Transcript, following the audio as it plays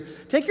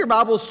Take your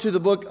Bibles to the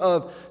book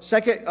of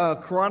 2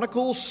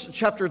 Chronicles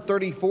chapter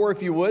 34,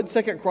 if you would.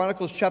 2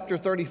 Chronicles chapter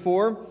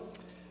 34.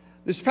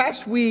 This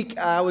past week,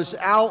 I was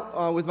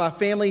out with my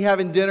family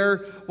having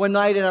dinner one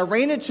night, and I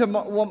ran into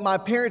my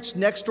parents'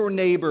 next-door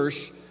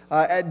neighbors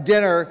at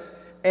dinner.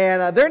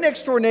 And their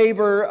next-door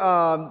neighbor,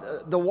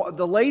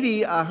 the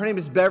lady, her name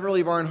is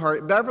Beverly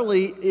Barnhart.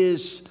 Beverly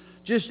is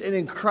just an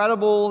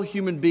incredible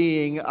human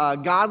being,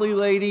 godly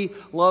lady,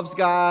 loves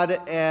God,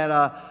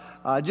 and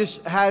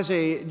just has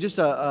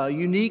a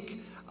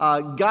unique,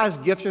 God's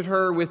gifted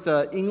her with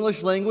the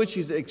English language.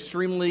 She's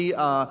extremely,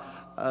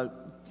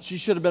 she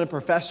should have been a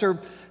professor.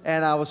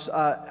 And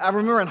I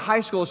remember in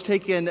high school I was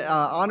taking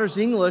honors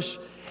English,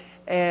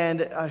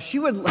 and she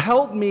would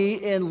help me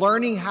in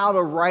learning how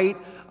to write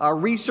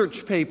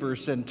research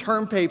papers and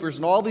term papers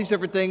and all these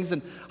different things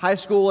in high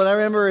school. And I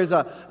remember as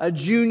a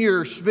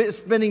junior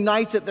spending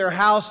nights at their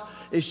house,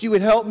 she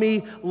would help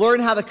me learn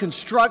how to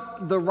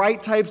construct the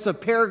right types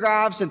of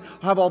paragraphs and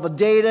have all the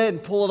data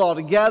and pull it all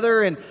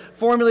together and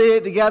formulate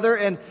it together.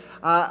 And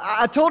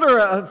I told her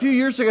a few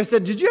years ago, I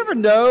said, did you ever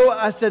know?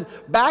 I said,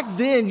 back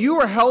then you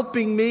were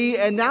helping me,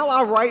 and now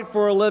I write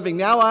for a living.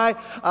 Now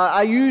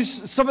I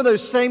use some of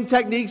those same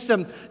techniques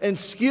and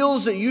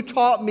skills that you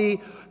taught me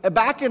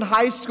back in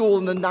high school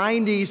in the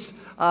 90s.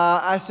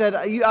 I said,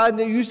 I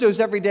use those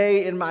every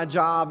day in my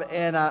job,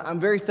 and I'm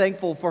very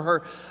thankful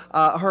for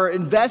her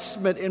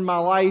investment in my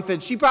life.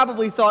 And she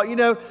probably thought,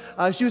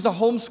 she was a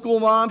homeschool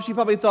mom. She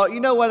probably thought, you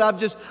know what,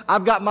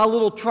 I've got my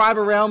little tribe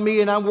around me,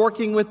 and I'm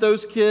working with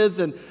those kids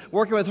and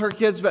working with her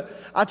kids. But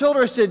I told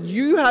her, I said,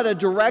 you had a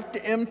direct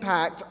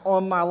impact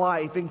on my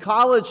life. In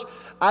college,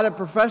 I had a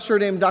professor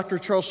named Dr.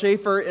 Charles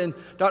Schaefer, and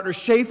Dr.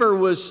 Schaefer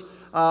was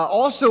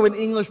also an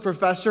English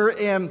professor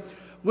and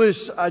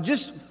was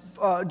just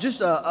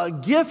a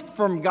gift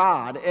from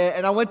God.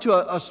 And I went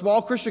to a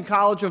small Christian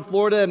college in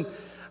Florida, and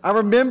I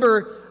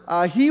remember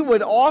he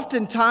would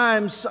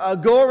oftentimes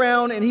go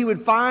around and he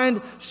would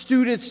find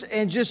students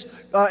and just,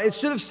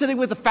 instead of sitting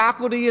with the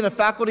faculty in a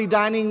faculty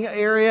dining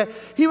area,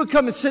 he would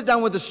come and sit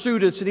down with the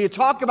students and he'd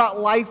talk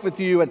about life with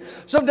you. And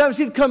sometimes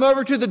he'd come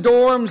over to the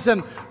dorms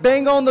and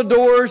bang on the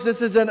doors.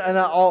 This is in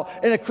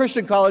a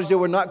Christian college. They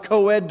were not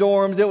co-ed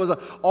dorms. It was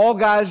all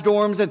guys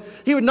dorms. And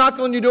he would knock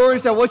on your door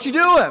and say, what you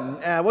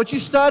doing? What you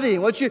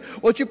studying? What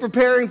you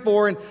preparing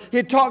for? And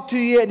he'd talk to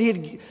you, and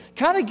he'd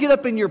kind of get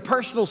up in your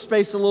personal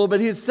space a little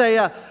bit. He'd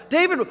say,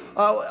 David,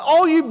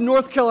 all you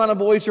North Carolina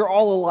boys are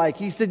all alike.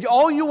 He said,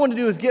 all you want to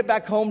do is get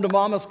back home to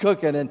mama's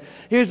cooking. And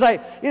he was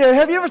like,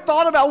 have you ever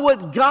thought about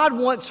what God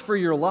wants for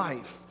your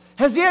life?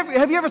 Have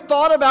you ever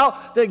thought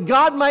about that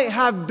God might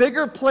have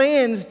bigger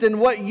plans than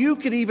what you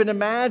could even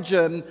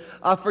imagine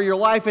for your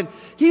life? And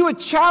he would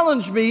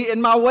challenge me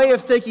in my way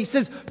of thinking. He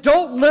says,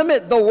 don't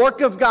limit the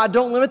work of God.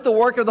 Don't limit the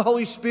work of the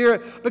Holy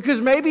Spirit,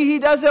 because maybe he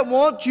doesn't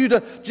want you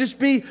to just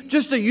be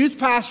just a youth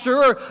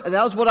pastor. And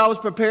that was what I was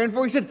preparing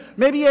for. He said,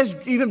 maybe he has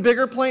even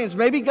bigger plans.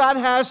 Maybe God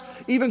has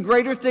even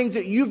greater things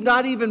that you've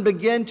not even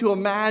begun to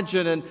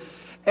imagine.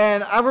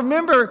 And I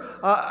remember,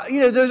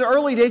 those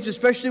early days,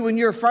 especially when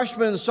you're a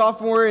freshman and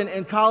sophomore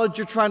in college,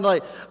 you're trying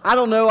to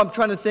I'm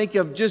trying to think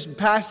of just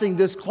passing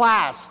this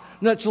class,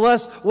 much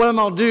less what I'm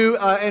going to do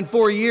in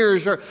 4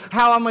 years, or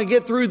how I'm going to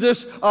get through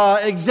this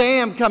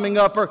exam coming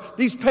up, or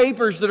these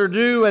papers that are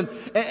due,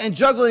 and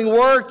juggling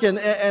work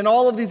and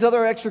all of these other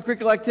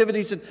extracurricular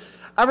activities. And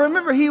I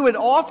remember he would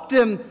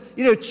often,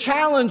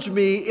 challenge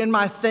me in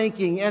my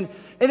thinking, and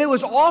it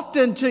was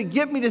often to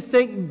get me to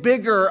think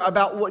bigger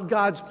about what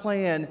God's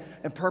plan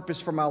and purpose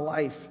for my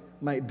life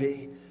might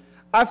be.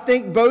 I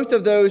think both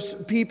of those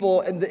people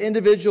and the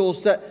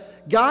individuals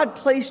that God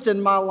placed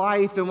in my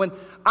life, and when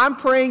I'm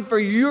praying for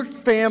your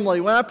family,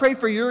 when I pray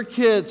for your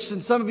kids,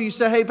 and some of you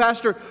say, hey,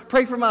 Pastor,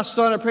 pray for my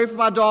son or pray for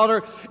my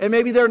daughter, and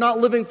maybe they're not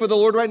living for the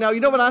Lord right now.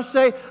 You know what I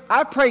say?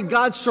 I pray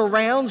God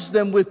surrounds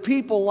them with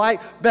people like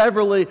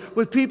Beverly,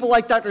 with people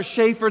like Dr.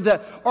 Schaefer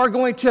that are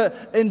going to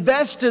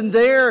invest in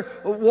their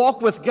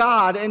walk with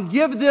God and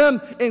give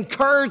them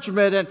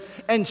encouragement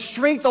and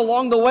strength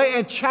along the way,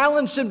 and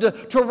challenge them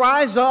to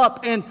rise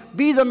up and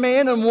be the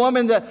man and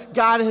woman that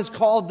God has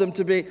called them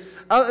to be.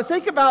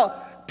 Think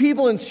about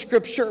people in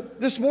Scripture.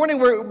 This morning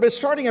we're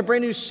starting a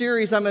brand new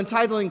series I'm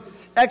entitling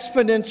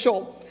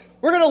Exponential.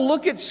 We're going to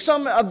look at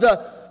some of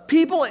the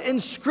people in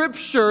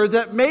Scripture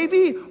that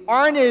maybe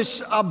aren't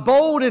as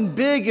bold and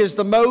big as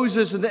the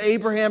Moses and the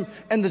Abraham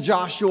and the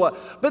Joshua,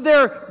 but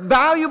they're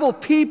valuable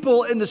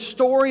people in the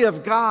story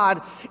of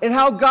God, and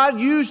how God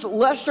used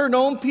lesser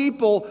known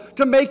people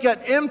to make an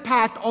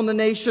impact on the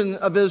nation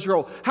of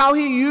Israel. How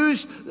he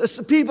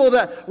used people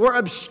that were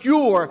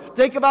obscure.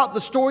 Think about the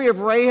story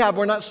of Rahab.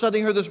 We're not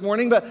studying her this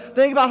morning, but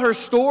think about her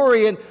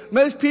story, and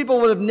most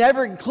people would have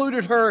never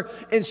included her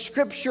in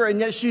Scripture,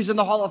 and yet she's in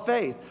the Hall of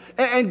Faith.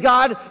 And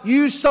God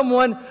used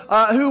someone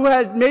who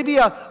had maybe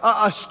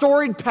a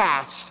storied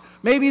past.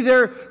 Maybe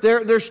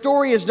their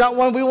story is not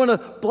one we want to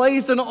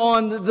blazon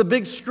on the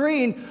big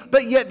screen,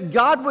 but yet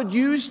God would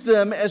use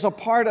them as a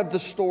part of the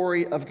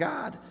story of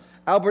God.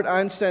 Albert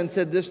Einstein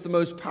said this: the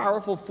most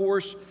powerful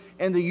force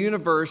in the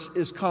universe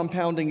is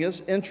compounding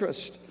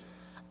interest.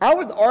 I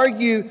would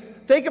argue,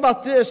 think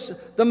about this,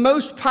 the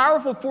most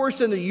powerful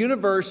force in the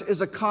universe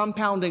is a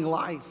compounding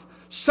life.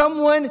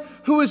 Someone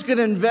who is going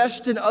to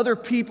invest in other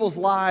people's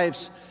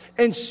lives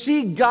and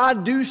see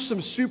God do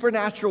some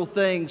supernatural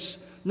things,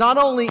 not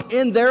only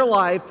in their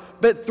life,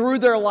 but through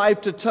their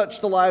life to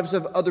touch the lives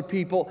of other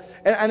people.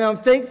 And I'm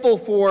thankful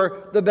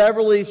for the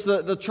Beverleys,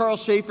 the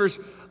Charles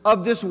Schaeffers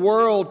of this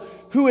world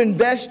who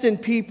invest in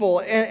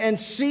people and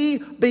see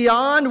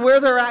beyond where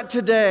they're at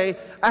today.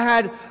 I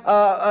had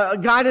a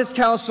guidance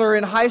counselor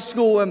in high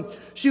school, and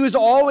she was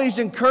always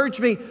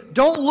encouraging me,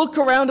 don't look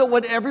around at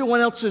what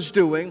everyone else is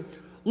doing.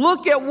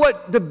 Look at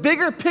what the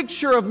bigger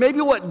picture of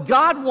maybe what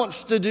God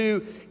wants to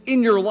do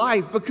in your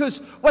life. Because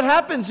what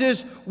happens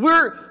is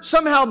we're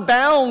somehow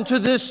bound to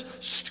this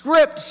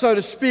script, so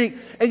to speak.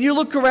 And you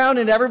look around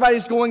and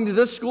everybody's going to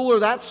this school or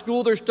that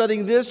school. They're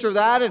studying this or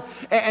that.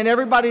 And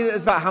everybody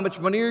is about how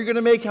much money are you going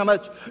to make? How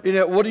much,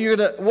 what are you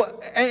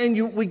going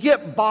to, we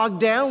get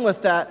bogged down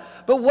with that.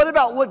 But what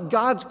about what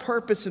God's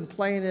purpose and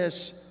plan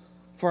is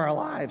for our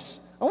lives?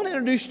 I want to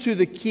introduce you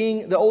to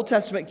the Old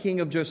Testament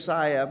king of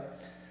Josiah.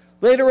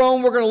 Later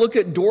on, we're going to look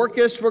at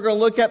Dorcas. We're going to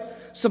look at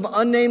some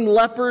unnamed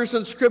lepers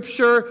in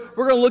Scripture.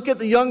 We're going to look at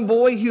the young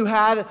boy who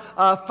had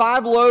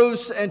 5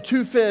 loaves and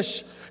 2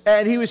 fish,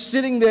 and he was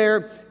sitting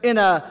there in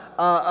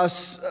a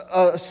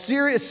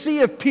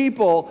sea of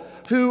people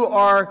who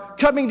are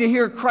coming to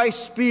hear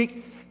Christ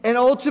speak. And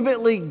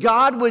ultimately,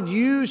 God would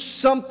use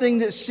something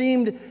that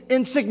seemed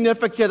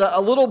insignificant,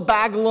 a little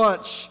bag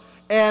lunch,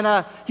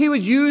 and He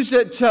would use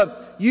it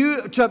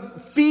to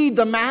feed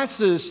the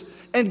masses.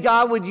 And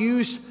God would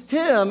use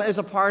him as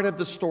a part of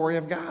the story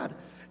of God.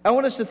 I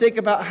want us to think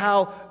about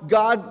how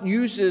God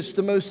uses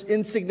the most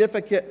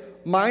insignificant,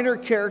 minor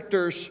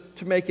characters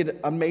to make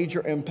it a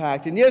major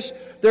impact. And yes,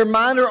 they're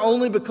minor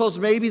only because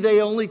maybe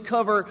they only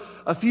cover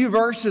a few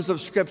verses of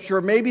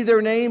Scripture. Maybe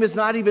their name is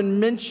not even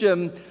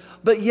mentioned,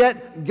 but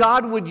yet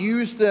God would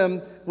use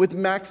them with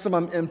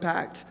maximum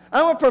impact.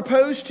 I want to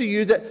propose to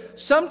you that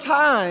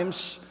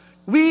sometimes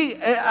we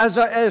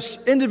as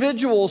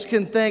individuals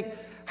can think,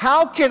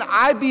 how can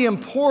I be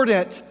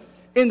important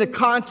in the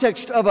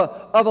context of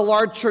a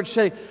large church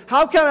setting?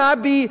 How can I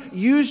be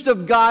used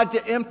of God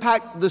to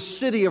impact the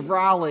city of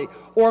Raleigh,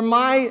 or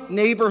my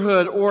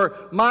neighborhood, or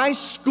my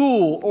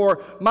school,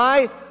 or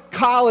my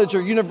college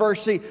or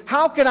university?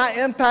 How can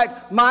I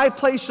impact my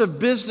place of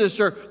business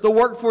or the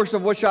workforce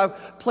of which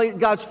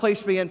God's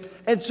placed me in?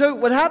 And so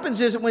what happens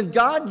is that when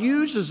God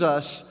uses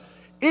us,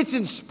 it's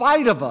in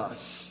spite of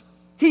us.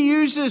 He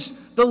uses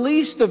the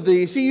least of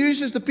these. He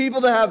uses the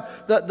people that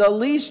have the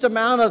least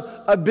amount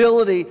of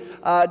ability.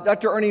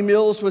 Dr. Ernie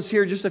Mills was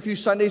here just a few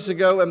Sundays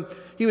ago, and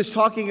he was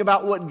talking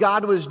about what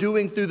God was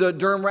doing through the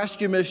Durham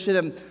Rescue Mission.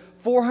 And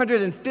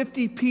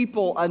 450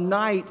 people a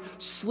night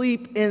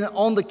sleep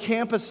on the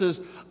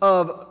campuses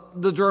of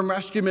the Durham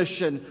Rescue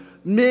Mission.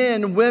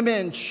 Men,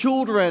 women,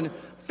 children,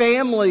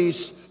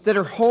 families that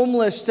are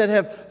homeless, that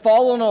have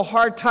fallen on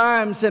hard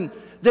times, and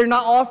they're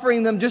not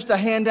offering them just a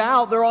hand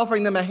out. They're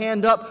offering them a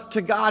hand up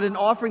to God and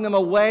offering them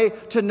a way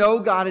to know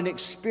God and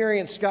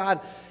experience God.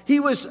 He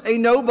was a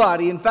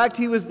nobody. In fact,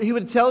 he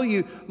would tell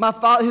you,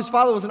 his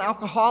father was an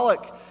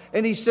alcoholic.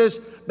 And he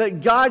says,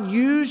 but God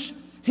used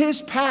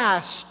his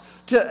past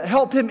to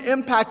help him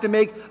impact and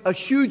make a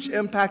huge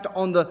impact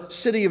on the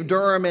city of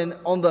Durham and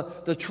on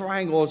the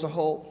triangle as a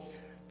whole.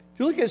 If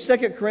you look at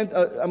 2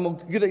 Corinthians, I'm going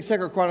to get at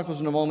 2 Chronicles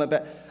in a moment,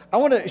 but I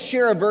want to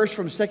share a verse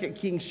from 2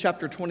 Kings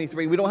chapter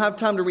 23. We don't have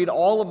time to read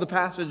all of the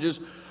passages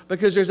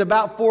because there's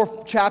about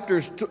 4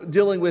 chapters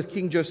dealing with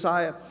King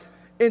Josiah.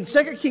 In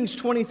 2 Kings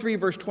 23,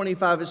 verse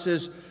 25, it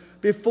says,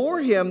 before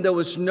him there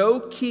was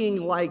no king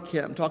like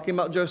him, talking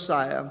about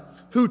Josiah,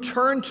 who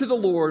turned to the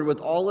Lord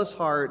with all his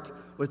heart,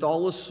 with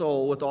all his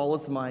soul, with all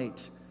his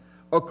might,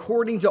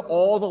 according to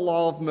all the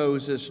law of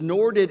Moses,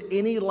 nor did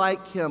any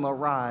like him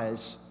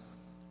arise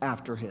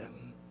after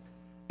him.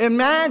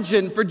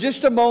 Imagine for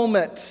just a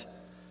moment,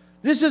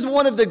 this is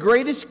one of the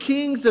greatest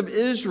kings of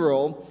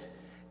Israel.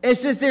 And it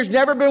says there's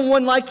never been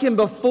one like him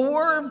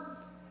before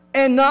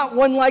and not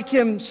one like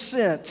him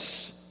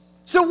since.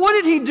 So what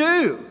did he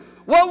do?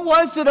 What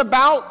was it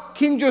about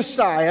King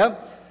Josiah?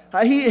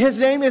 His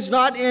name is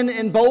not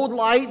in bold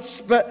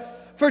lights,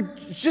 but for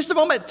just a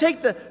moment,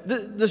 take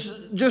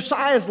the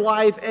Josiah's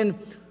life and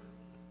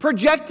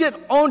project it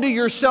onto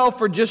yourself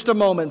for just a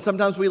moment.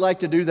 Sometimes we like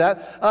to do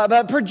that.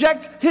 But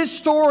project his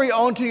story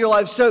onto your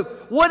life. So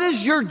what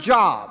is your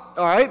job?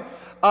 All right?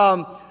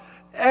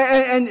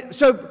 And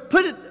so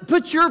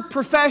put your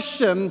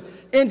profession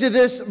into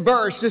this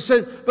verse. It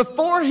says,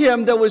 before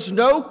him there was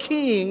no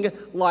king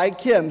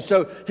like him.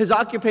 So his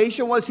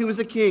occupation was he was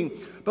a king.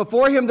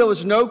 Before him there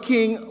was no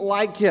king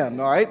like him.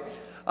 All right?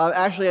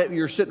 Actually,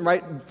 you're sitting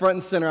right front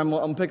and center.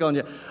 I'm picking on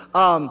you.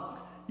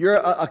 You're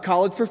a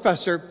college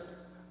professor.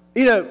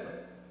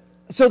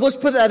 So let's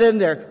put that in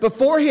there.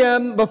 Before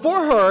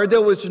her,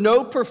 there was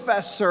no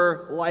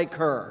professor like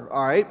her.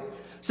 All right?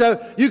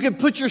 So you can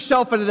put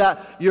yourself into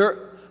that.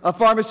 You're a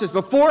pharmacist.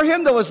 Before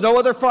him, there was no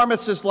other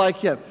pharmacist like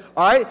him.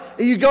 All right?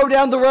 And you go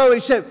down the road, he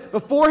said,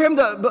 before him,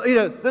 there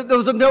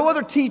was no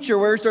other teacher.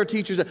 Where's their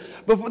teachers?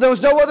 There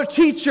was no other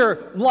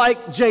teacher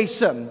like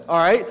Jason. All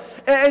right?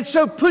 And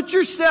so put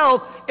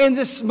yourself in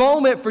this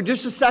moment for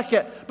just a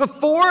second.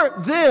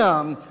 Before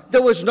them,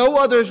 there's no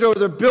other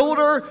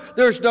builder,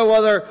 there's no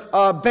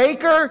other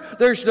baker,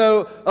 there's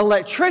no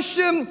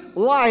electrician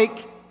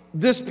like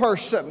this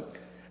person.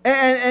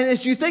 And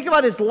as you think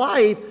about his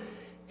life,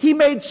 he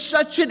made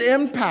such an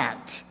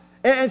impact.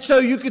 And so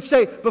you could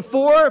say,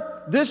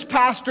 before this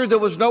pastor, there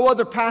was no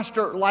other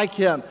pastor like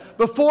him.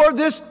 Before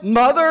this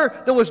mother,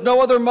 there was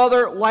no other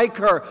mother like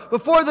her.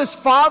 Before this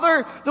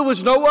father, there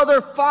was no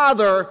other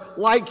father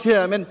like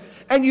him.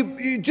 And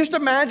you just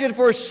imagine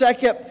for a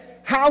second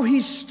how he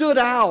stood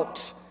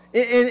out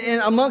in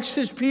amongst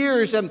his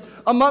peers and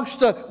amongst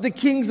the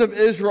kings of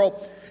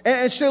Israel.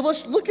 And so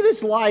let's look at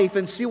his life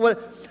and see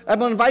what... I'm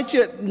going to invite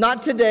you,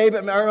 not today,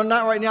 or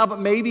not right now,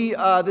 but maybe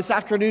this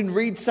afternoon,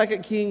 read 2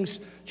 Kings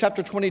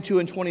chapter 22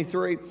 and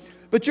 23.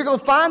 But you're going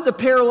to find the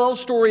parallel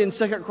story in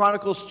 2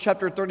 Chronicles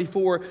chapter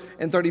 34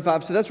 and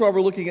 35. So that's why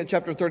we're looking at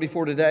chapter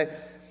 34 today.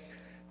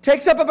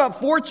 Takes up about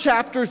 4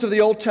 chapters of the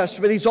Old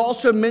Testament. He's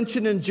also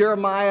mentioned in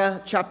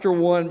Jeremiah chapter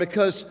 1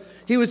 because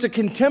he was a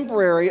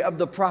contemporary of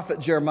the prophet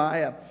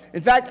Jeremiah.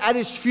 In fact, at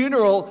his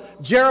funeral,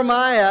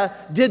 Jeremiah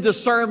did the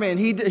sermon.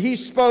 He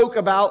spoke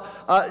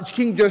about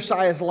King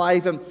Josiah's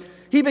life. And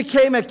he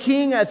became a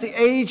king at the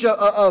age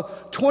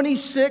of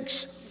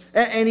 26,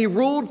 and he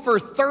ruled for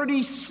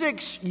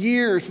 36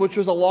 years, which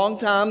was a long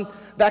time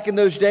back in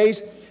those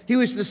days. He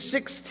was the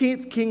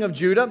 16th king of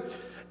Judah.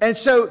 And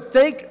so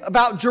think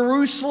about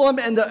Jerusalem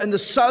and the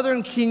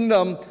southern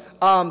kingdom.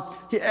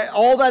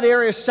 All that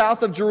area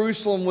south of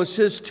Jerusalem was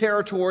his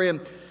territory.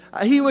 And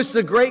he was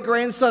the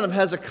great-grandson of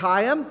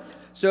Hezekiah.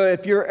 So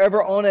if you're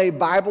ever on a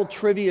Bible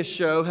trivia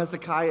show,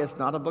 Hezekiah is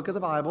not a book of the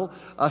Bible.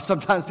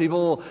 Sometimes people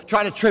will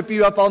try to trip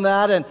you up on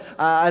that. And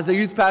as a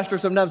youth pastor,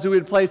 sometimes we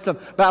would play some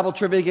Bible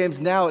trivia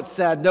games. Now it's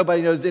sad.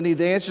 Nobody knows any of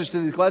the answers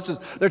to these questions.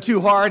 They're too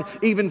hard,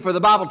 even for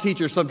the Bible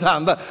teachers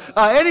sometimes. But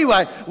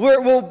anyway,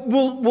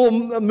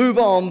 we'll move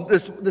on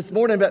this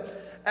morning.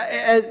 But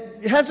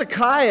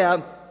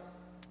Hezekiah...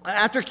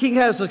 After King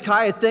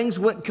Hezekiah, things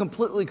went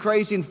completely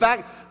crazy. In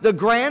fact, the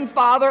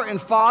grandfather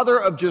and father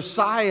of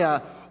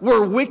Josiah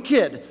were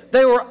wicked.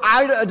 They were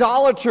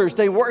idolaters.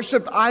 They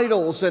worshiped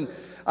idols. And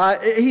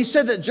he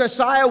said that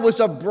Josiah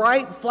was a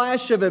bright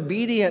flash of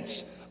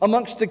obedience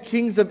amongst the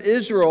kings of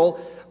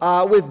Israel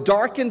with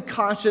darkened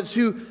conscience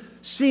who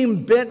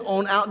seemed bent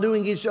on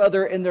outdoing each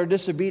other in their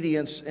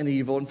disobedience and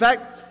evil. In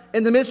fact,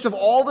 in the midst of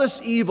all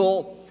this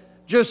evil,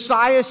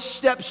 Josiah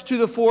steps to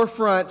the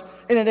forefront,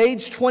 and at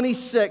age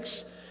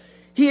 26,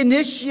 he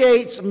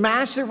initiates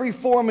massive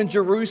reform in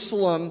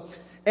Jerusalem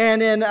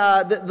and in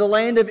the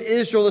land of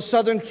Israel, the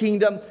southern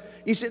kingdom.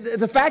 You see,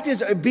 the fact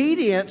is,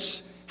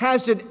 obedience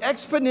has an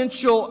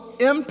exponential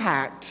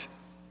impact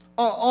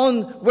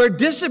on where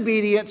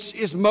disobedience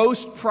is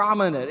most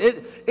prominent.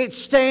 It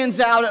stands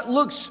out. It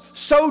looks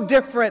so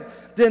different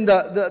than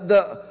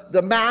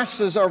the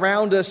masses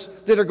around us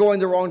that are going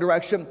the wrong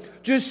direction.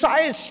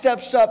 Josiah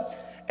steps up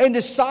and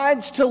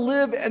decides to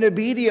live an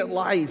obedient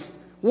life,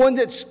 one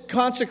that's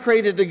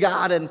consecrated to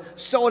God and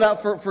sold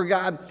out for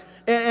God.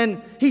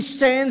 And he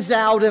stands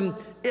out, and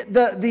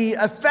the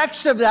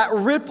effects of that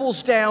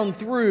ripples down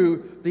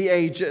through the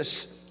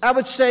ages. I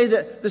would say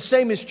that the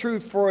same is true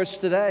for us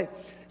today.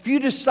 If you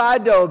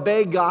decide to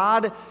obey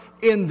God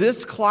in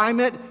this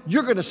climate,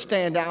 you're going to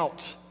stand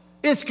out.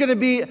 It's going to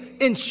be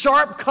in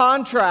sharp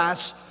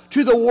contrast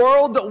to the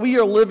world that we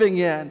are living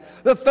in.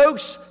 But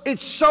folks,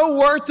 it's so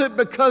worth it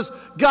because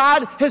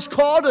God has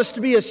called us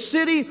to be a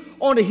city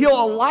on a hill,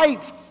 a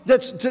light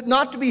that's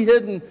not to be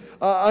hidden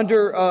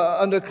under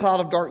a cloud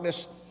of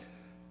darkness.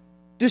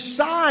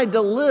 Decide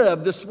to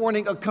live this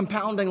morning a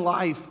compounding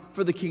life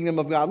for the kingdom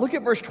of God. Look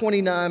at verse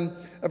 29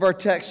 of our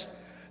text.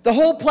 The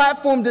whole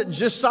platform that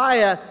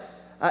Josiah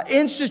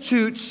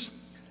institutes,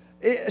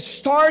 it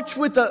starts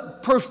with a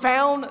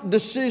profound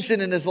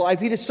decision in his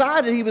life. He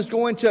decided he was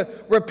going to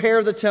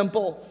repair the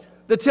temple.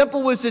 The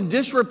temple was in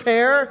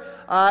disrepair,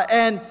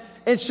 and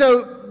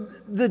so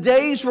the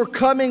days were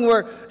coming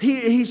where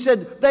he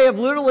said they have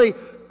literally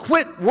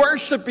quit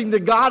worshiping the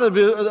God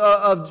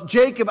of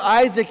Jacob,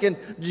 Isaac, and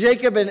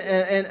Jacob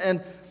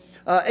and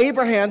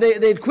Abraham.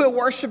 They'd quit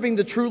worshiping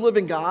the true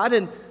living God,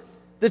 and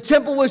the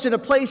temple was in a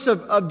place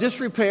of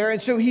disrepair,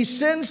 and so he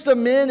sends the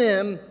men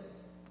in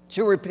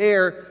to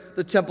repair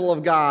the temple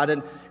of God.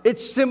 And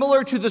it's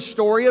similar to the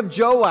story of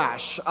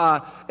Joash.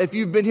 If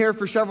you've been here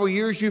for several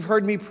years, you've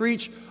heard me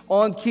preach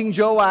on King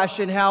Joash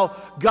and how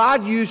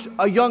God used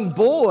a young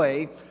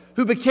boy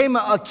who became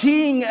a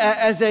king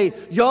as a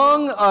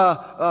young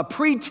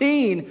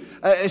preteen,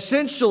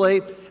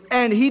 essentially.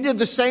 And he did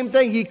the same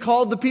thing. He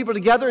called the people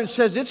together and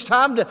says, it's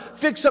time to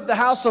fix up the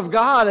house of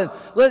God. And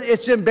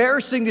it's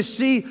embarrassing to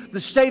see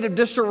the state of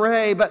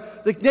disarray.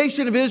 But the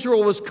nation of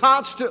Israel was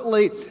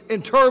constantly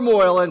in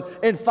turmoil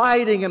and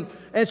fighting.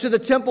 And so the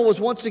temple was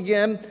once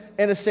again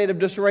in a state of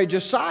disarray.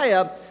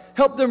 Josiah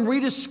helped them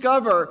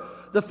rediscover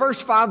the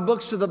first 5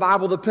 books of the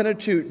Bible, the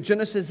Pentateuch,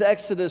 Genesis,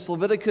 Exodus,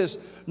 Leviticus,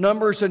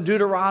 Numbers, and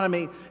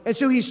Deuteronomy. And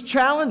so he's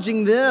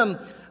challenging them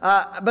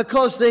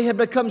because they had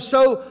become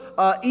so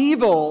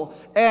evil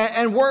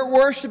and were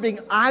worshiping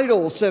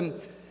idols. And,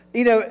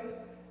 you know,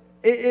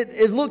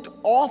 it looked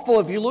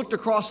awful if you looked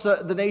across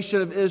the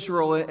nation of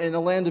Israel and the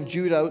land of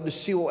Judah to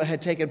see what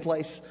had taken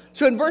place.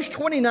 So in verse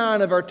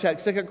 29 of our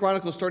text, 2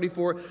 Chronicles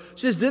 34, it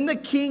says, "Then the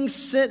king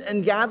sent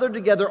and gathered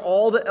together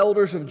all the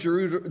elders of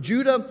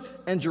Judah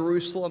and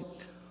Jerusalem."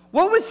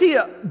 What was he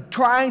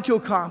trying to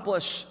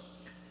accomplish?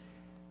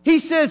 He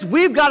says,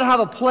 we've got to have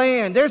a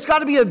plan. There's got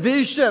to be a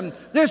vision.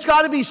 There's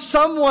got to be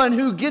someone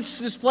who gets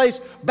this place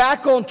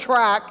back on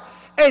track.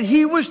 And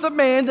he was the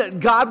man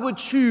that God would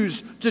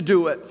choose to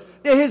do it.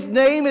 His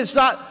name is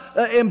not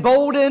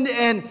emboldened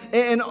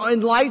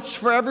and lights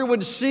for everyone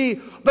to see,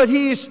 but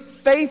he is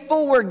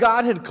faithful where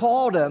God had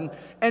called him,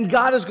 and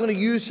God is going to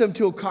use him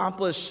to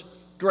accomplish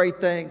great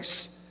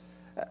things.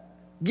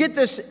 Get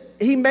this,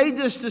 he made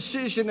this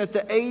decision at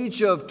the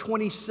age of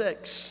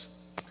 26.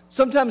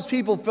 Sometimes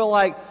people feel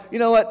like, you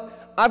know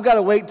what, I've got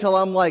to wait till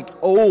I'm like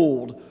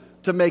old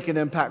to make an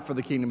impact for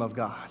the kingdom of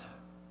God.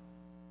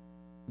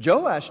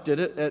 Joash did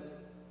it at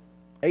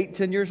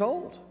 8-10 years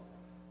old.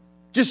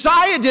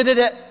 Josiah did it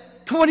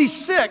at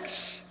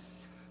 26.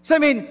 So, I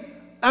mean,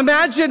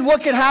 imagine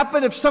what could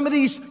happen if some of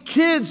these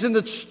kids in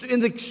the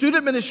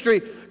student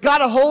ministry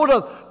got a hold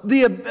of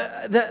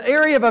the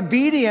area of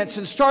obedience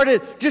and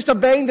started just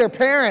obeying their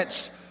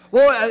parents.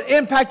 What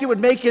impact it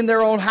would make in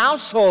their own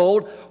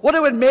household, what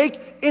it would make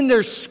in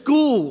their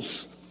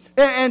schools.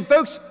 And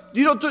folks,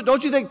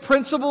 don't you think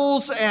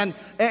principals and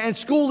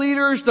school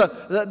leaders,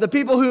 the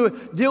people who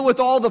deal with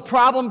all the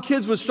problem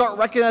kids would start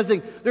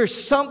recognizing there's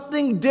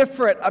something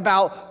different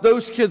about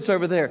those kids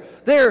over there.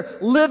 They're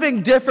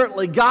living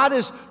differently. God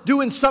is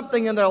doing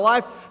something in their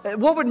life.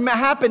 What would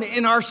happen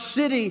in our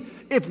city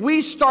if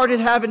we started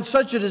having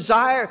such a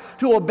desire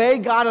to obey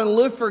God and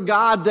live for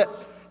God that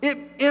it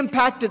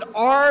impacted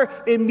our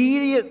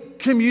immediate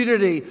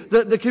community,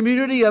 the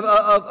community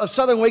of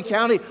Southern Wake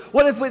County?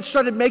 What if it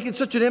started making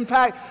such an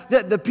impact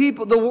that the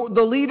people, the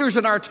leaders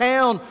in our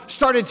town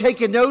started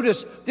taking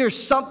notice? There's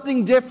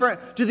something different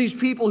to these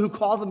people who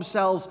call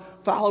themselves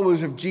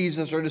followers of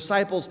Jesus or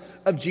disciples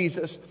of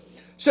Jesus.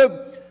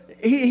 So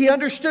he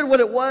understood what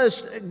it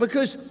was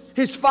because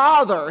his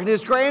father and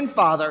his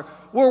grandfather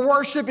were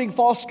worshiping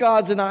false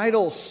gods and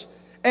idols.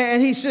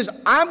 And he says,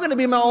 I'm going to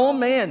be my own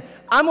man.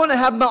 I'm going to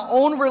have my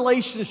own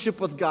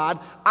relationship with God.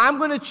 I'm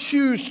going to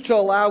choose to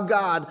allow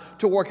God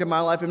to work in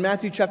my life. In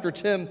Matthew chapter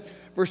 10,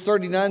 verse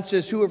 39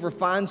 says, whoever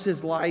finds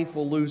his life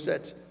will lose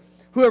it.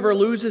 Whoever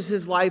loses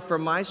his life for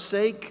my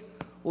sake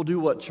will do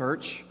what,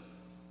 church?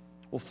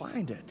 Will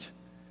find it.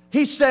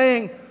 He's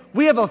saying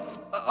we have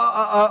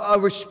a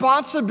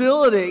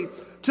responsibility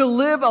to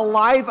live a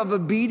life of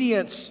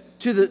obedience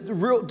to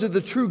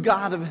the true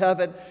God of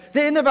heaven. At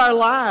the end of our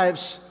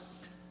lives,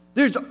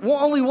 there's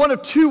only one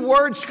of two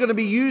words going to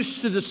be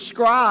used to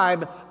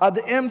describe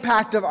the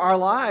impact of our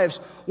lives.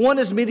 One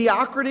is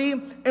mediocrity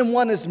and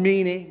one is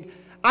meaning.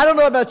 I don't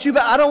know about you,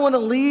 but I don't want to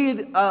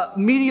lead a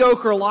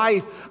mediocre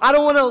life. I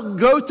don't want to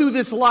go through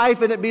this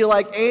life and it be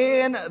like,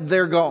 and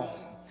they're gone.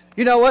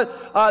 You know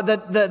what?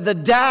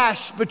 The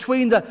dash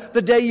between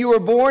the day you were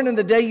born and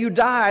the day you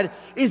died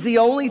is the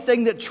only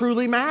thing that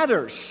truly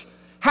matters.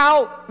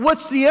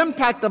 What's the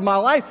impact of my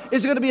life?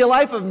 Is it going to be a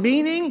life of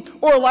meaning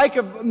or a life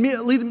of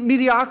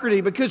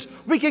mediocrity? Because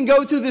we can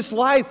go through this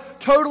life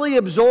totally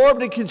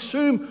absorbed and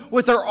consumed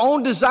with our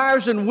own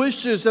desires and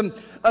wishes and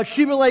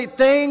accumulate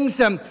things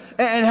and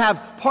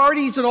have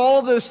parties and all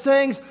of those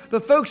things.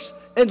 But folks,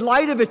 in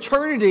light of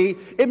eternity,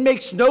 it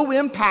makes no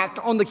impact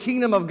on the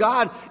kingdom of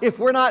God if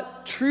we're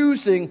not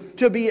choosing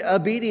to be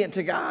obedient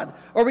to God.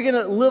 Are we going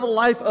to live a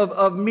life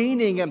of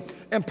meaning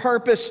and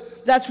purpose?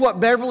 That's what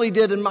Beverly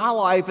did in my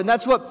life, and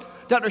that's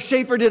what Dr.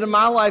 Schaefer did in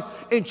my life,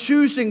 in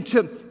choosing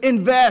to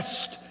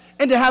invest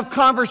and to have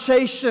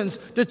conversations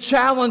to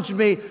challenge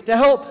me, to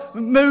help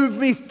move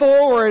me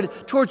forward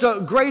towards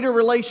a greater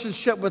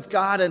relationship with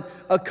God and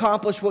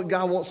accomplish what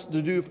God wants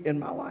to do in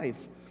my life.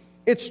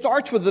 It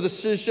starts with a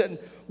decision.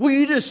 Will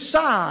you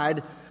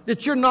decide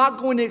that you're not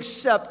going to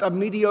accept a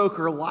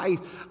mediocre life?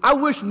 I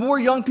wish more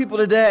young people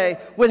today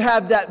would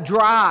have that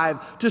drive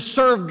to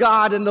serve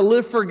God and to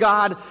live for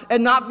God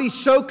and not be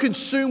so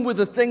consumed with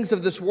the things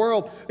of this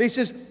world. He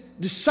says,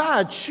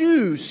 decide,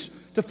 choose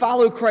to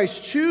follow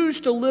Christ. Choose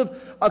to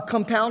live a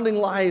compounding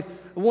life,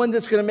 one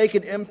that's going to make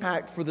an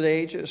impact for the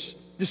ages.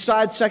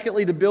 Decide,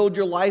 secondly, to build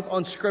your life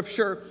on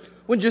Scripture.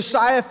 When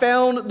Josiah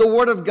found the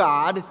Word of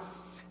God,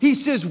 he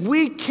says,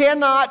 we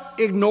cannot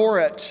ignore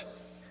it.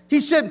 He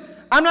said,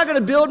 I'm not going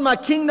to build my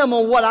kingdom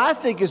on what I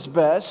think is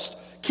best.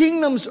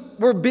 Kingdoms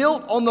were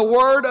built on the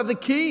word of the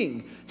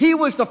king. He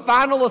was the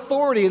final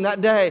authority in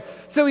that day.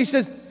 So he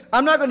says,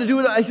 I'm not going to do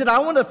it. I said, I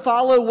want to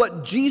follow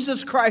what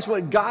Jesus Christ,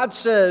 what God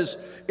says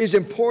is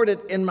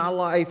important in my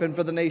life and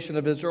for the nation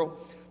of Israel.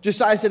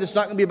 Josiah said, it's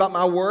not going to be about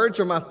my words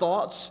or my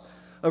thoughts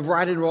of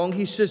right and wrong.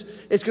 He says,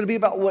 it's going to be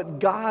about what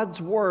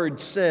God's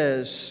word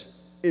says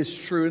is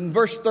true. In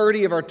verse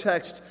 30 of our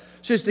text,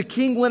 It says, the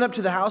king went up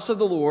to the house of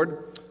the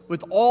Lord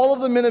with all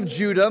of the men of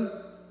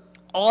Judah,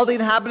 all the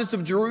inhabitants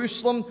of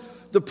Jerusalem,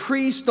 the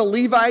priests, the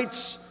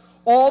Levites,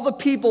 all the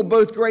people,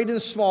 both great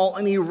and small,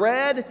 and he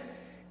read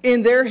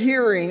in their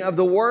hearing of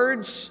the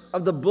words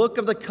of the book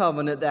of the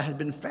covenant that had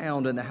been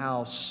found in the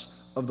house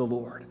of the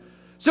Lord.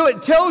 So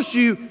it tells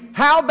you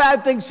how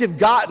bad things have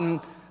gotten,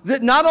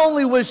 that not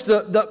only was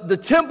the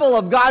temple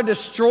of God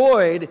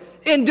destroyed,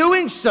 in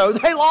doing so,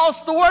 they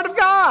lost the Word of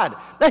God.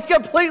 They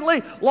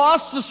completely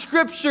lost the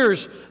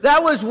Scriptures.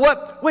 That was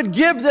what would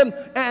give them,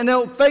 and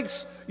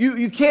folks,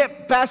 you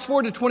can't fast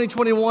forward to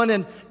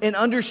 2021 and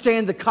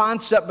understand the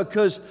concept,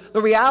 because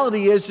the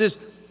reality is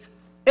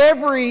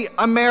every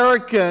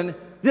American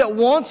that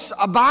wants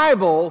a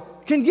Bible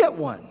can get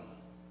one.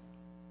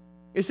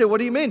 You say, what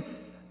do you mean?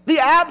 The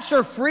apps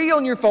are free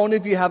on your phone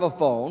if you have a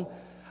phone.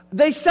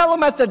 They sell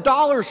them at the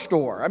dollar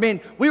store. I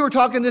mean, we were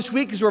talking this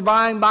week as we're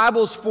buying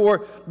Bibles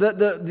for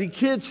the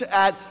kids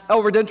at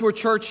El Redentor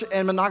Church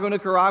in Managua,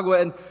 Nicaragua,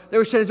 and they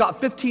were saying it's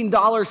about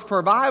 $15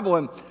 per Bible.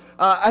 And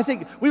I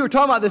think we were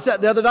talking about this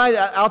the other night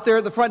out there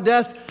at the front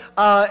desk,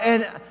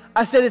 and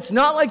I said, it's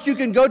not like you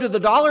can go to the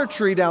Dollar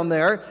Tree down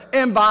there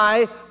and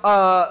buy,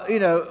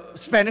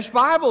 Spanish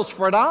Bibles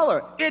for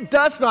 $1. It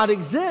does not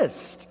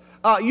exist.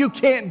 You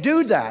can't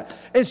do that.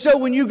 And so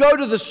when you go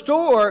to the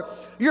store,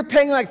 you're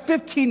paying like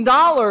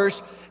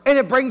 $15, and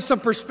it brings some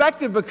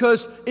perspective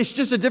because it's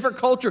just a different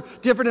culture,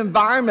 different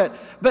environment.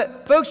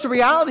 But folks, the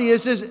reality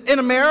is in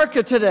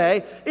America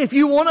today, if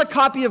you want a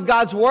copy of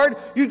God's Word,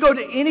 you go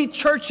to any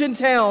church in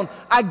town.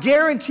 I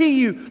guarantee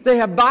you they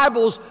have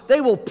Bibles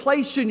they will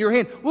place in your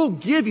hand. We'll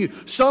give you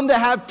some that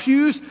have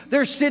pews.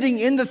 They're sitting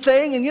in the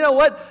thing, and you know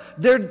what?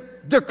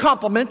 They're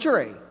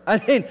complimentary.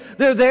 I mean,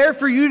 they're there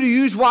for you to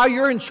use while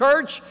you're in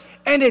church.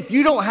 And if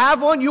you don't have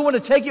one, you want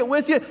to take it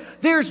with you,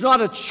 there's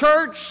not a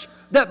church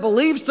that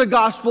believes the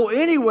gospel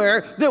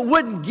anywhere that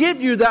wouldn't give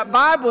you that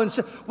Bible. And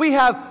so we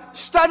have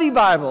study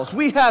Bibles.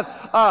 We have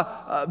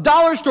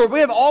dollar store. We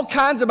have all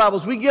kinds of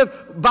Bibles. We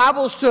give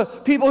Bibles to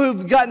people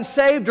who've gotten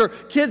saved, or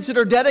kids that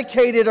are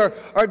dedicated,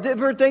 or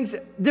different things,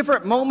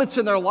 different moments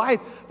in their life.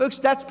 Folks,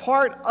 that's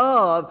part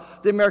of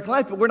the American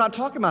life, but we're not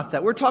talking about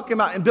that. We're talking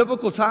about in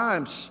biblical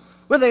times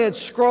where they had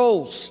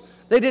scrolls.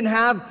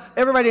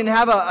 Everybody didn't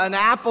have an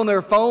app on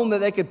their phone that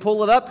they could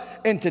pull it up.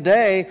 And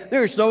today,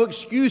 there's no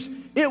excuse.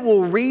 It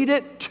will read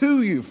it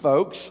to you,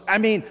 folks. I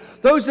mean,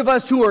 those of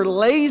us who are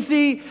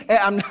lazy,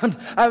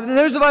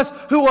 those of us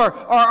who are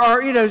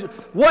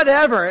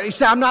whatever. You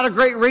say, I'm not a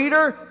great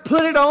reader.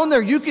 Put it on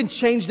there. You can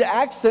change the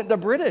accent to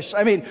British.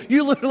 I mean,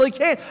 you literally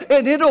can.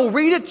 And it'll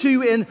read it to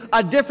you in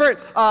a different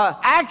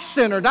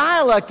accent or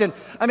dialect. And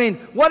I mean,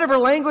 whatever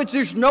language,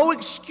 there's no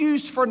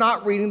excuse for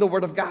not reading the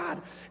Word of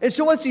God. And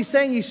so what's he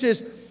saying? He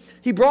says,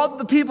 he brought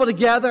the people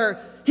together.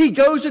 He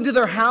goes into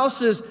their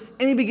houses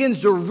and he begins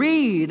to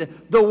read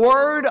the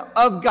Word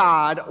of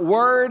God,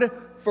 word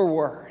for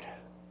word.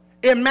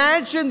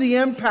 Imagine the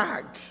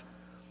impact.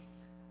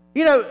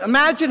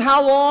 Imagine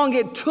how long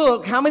it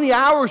took, how many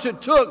hours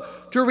it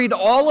took to read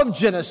all of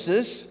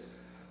Genesis.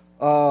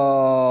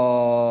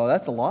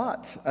 That's a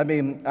lot. I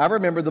mean, I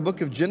remember the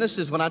book of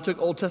Genesis when I took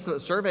Old Testament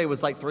survey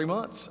was like 3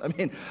 months. I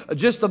mean,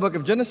 just the book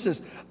of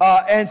Genesis.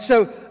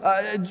 Imagine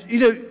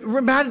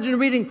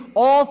reading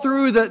all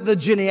through the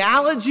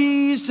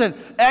genealogies and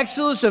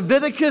Exodus,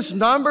 Leviticus,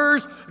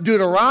 Numbers,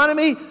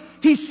 Deuteronomy.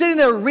 He's sitting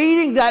there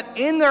reading that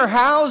in their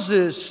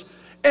houses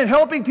and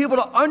helping people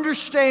to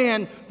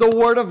understand the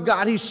Word of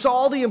God. He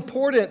saw the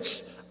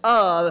importance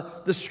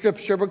of the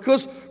Scripture,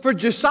 because for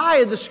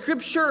Josiah, the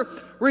Scripture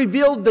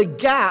revealed the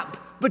gap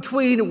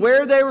between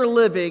where they were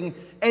living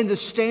and the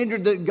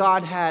standard that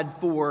God had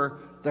for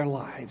their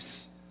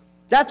lives.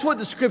 That's what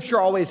the Scripture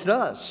always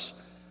does.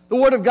 The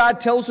Word of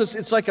God tells us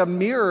it's like a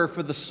mirror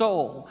for the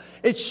soul.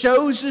 It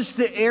shows us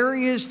the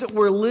areas that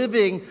we're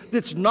living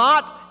that's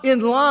not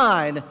in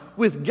line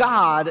with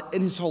God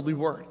and His holy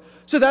Word.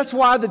 So that's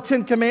why the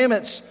Ten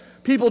Commandments,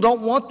 people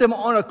don't want them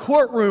on a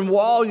courtroom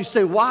wall. You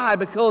say, why?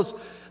 Because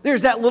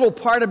there's that little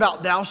part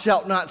about thou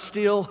shalt not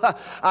steal.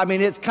 I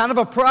mean, it's kind of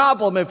a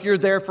problem if you're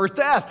there for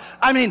theft.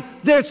 I mean,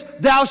 there's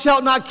thou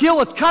shalt not kill.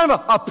 It's kind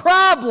of a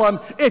problem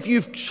if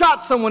you've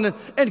shot someone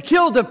and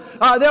killed them.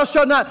 Thou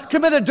shalt not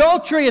commit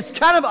adultery. It's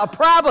kind of a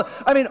problem.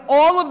 I mean,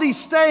 all of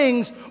these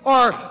things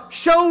are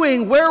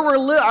showing where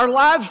our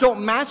lives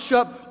don't match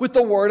up with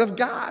the Word of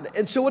God.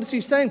 And so what is he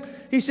saying?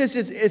 He says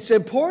it's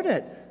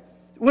important.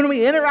 When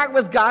we interact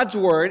with God's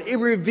Word, it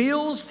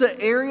reveals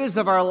the areas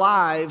of our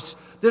lives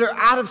that are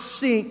out of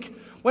sync.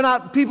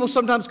 People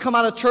sometimes come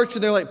out of church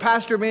and they're like,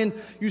 Pastor, man,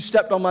 you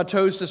stepped on my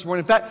toes this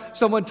morning. In fact,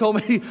 someone told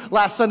me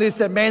last Sunday, they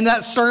said, man,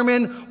 that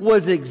sermon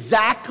was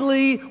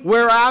exactly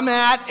where I'm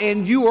at,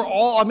 and you were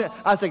all,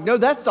 I was like, no,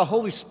 that's the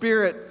Holy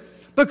Spirit.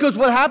 Because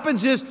what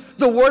happens is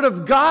the Word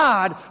of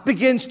God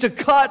begins to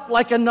cut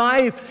like a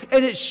knife,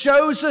 and it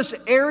shows us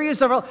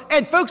areas of our life.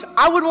 And folks,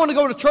 I wouldn't want to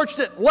go to church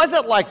that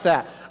wasn't like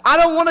that. I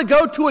don't want to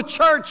go to a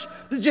church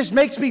that just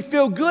makes me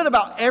feel good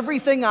about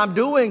everything I'm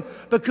doing,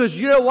 because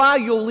you know why?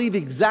 You'll leave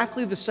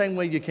exactly the same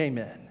way you came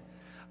in.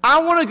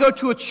 I want to go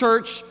to a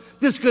church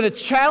that's going to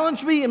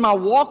challenge me in my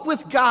walk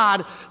with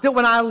God, that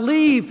when I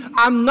leave,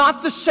 I'm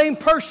not the same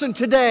person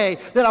today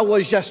that I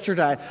was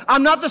yesterday.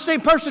 I'm not the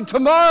same person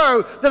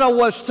tomorrow that I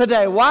was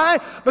today. Why?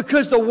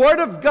 Because the Word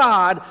of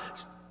God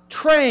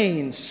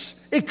trains,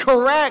 it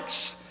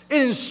corrects,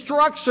 it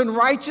instructs in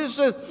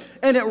righteousness,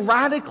 and it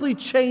radically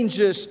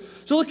changes.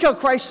 So look how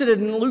Christ said it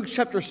in Luke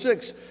chapter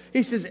 6.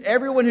 He says,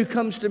 everyone who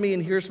comes to me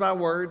and hears my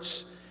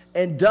words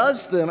and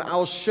does them,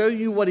 I'll show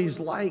you what he's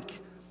like.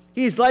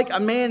 He's like a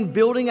man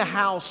building a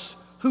house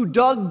who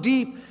dug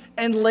deep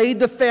and laid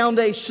the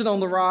foundation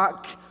on the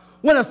rock.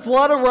 When a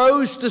flood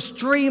arose, the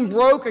stream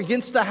broke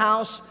against the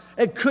house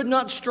and could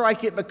not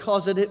strike it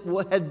because it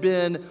had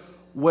been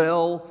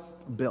well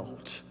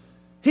built.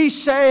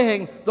 He's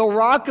saying the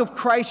rock of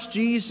Christ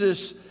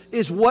Jesus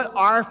is what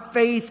our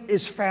faith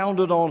is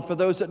founded on for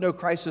those that know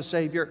Christ as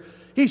Savior.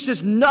 He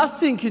says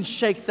nothing can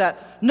shake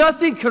that.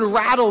 Nothing can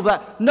rattle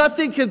that.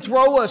 Nothing can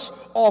throw us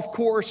off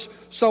course.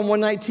 Psalm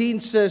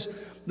 119 says,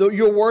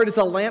 your word is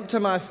a lamp to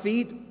my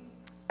feet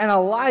and a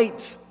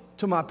light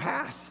to my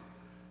path.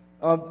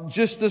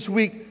 Just this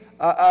week,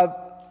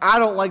 I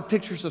don't like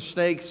pictures of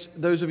snakes.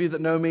 Those of you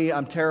that know me,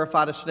 I'm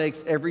terrified of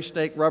snakes. Every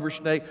snake, rubber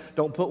snake,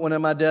 don't put one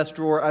in my desk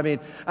drawer. I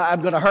mean,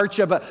 I'm going to hurt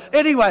you. But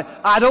anyway,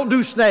 I don't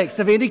do snakes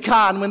of any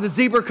kind. When the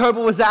zebra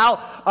cobra was out,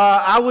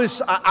 I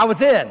was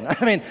in.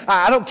 I mean,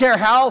 I don't care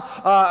how.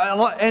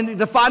 And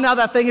to find out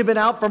that thing had been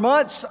out for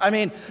months, I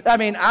mean,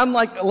 I'm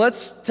like,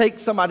 let's take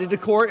somebody to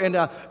court and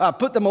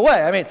put them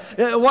away. I mean,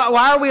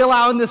 why are we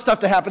allowing this stuff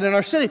to happen in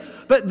our city?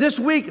 But this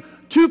week,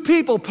 2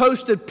 people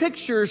posted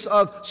pictures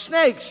of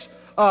snakes,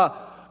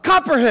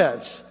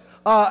 copperheads.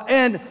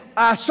 And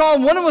I saw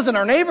one of them was in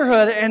our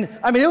neighborhood, and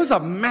I mean, it was a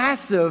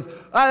massive,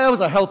 it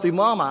was a healthy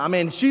mama. I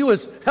mean, she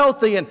was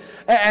healthy, and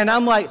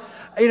I'm like,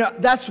 you know,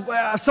 that's,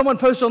 someone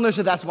posted on there,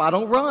 said, that's why I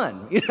don't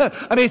run. You know,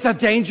 I mean, it's a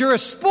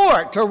dangerous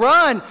sport to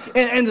run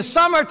in the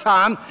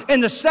summertime in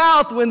the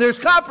South when there's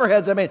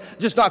copperheads. I mean,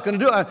 just not going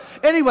to do it.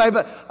 Anyway,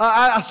 but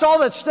I saw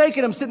that snake,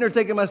 and I'm sitting there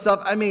thinking to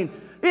myself, I mean,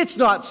 it's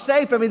not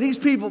safe. I mean, these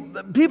people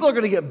are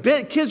going to get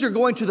bit. Kids are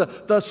going to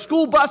the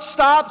school bus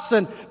stops,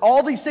 and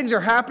all these things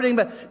are happening.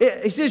 But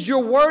it says,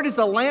 your word is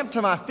a lamp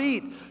to my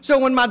feet. So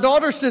when my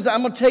daughter says,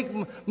 I'm going to take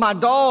my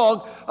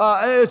dog,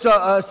 it's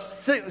a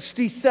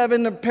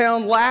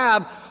 67-pound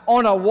lab,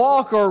 on a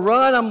walk or a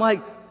run, I'm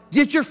like,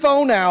 get your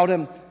phone out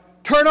and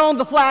turn on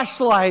the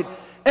flashlight.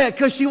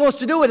 Because she wants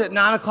to do it at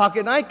 9 o'clock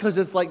at night because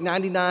it's like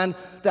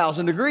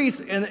 99,000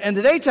 degrees in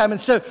the daytime. And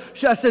so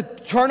I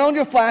said, turn on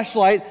your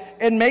flashlight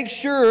and make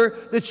sure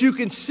that you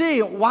can see.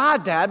 Why,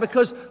 Dad?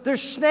 Because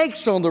there's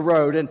snakes on the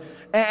road.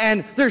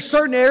 And there's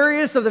certain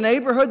areas of the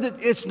neighborhood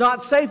that it's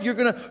not safe. You're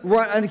going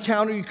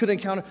to you could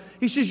encounter.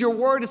 He says, your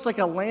word is like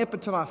a lamp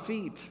unto my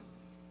feet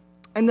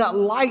and that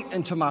light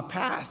into my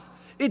path.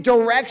 It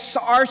directs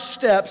our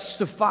steps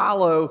to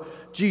follow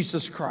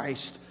Jesus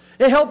Christ.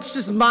 It helps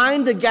us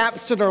mind the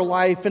gaps in our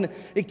life, and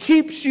it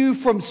keeps you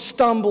from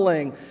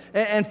stumbling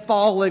and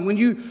falling. When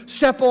you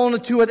step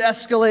onto an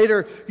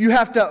escalator, you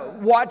have to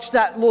watch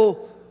that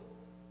little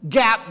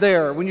gap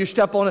there when you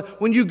step on it.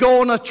 When you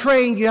go on a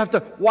train, you have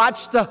to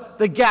watch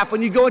the gap.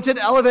 When you go into an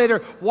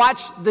elevator,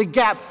 watch the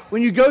gap.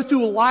 When you go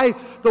through life,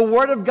 the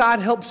Word of God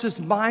helps us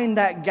mind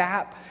that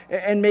gap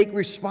and make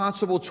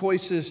responsible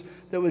choices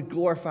that would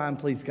glorify and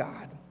please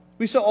God.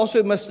 We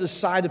also must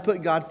decide to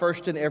put God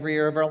first in every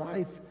area of our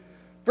life.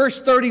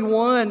 Verse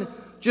 31,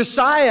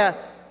 Josiah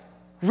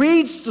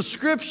reads the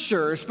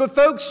scriptures, but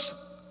folks,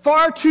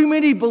 far too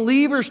many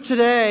believers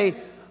today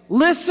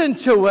listen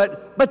to it,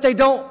 but they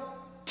don't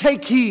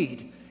take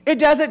heed. It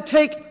doesn't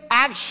take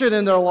action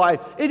in their life.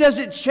 It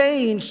doesn't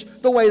change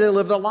the way they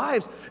live their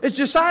lives. As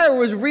Josiah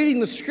was reading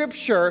the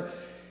scripture,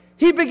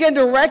 he began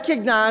to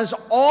recognize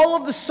all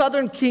of the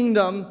southern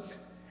kingdom,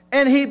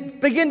 and he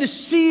began to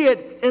see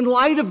it in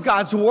light of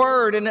God's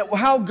word and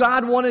how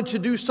God wanted to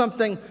do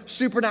something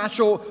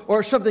supernatural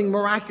or something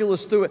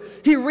miraculous through it.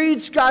 He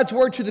reads God's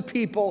word to the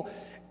people,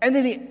 and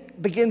then he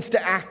begins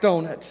to act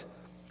on it.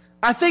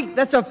 I think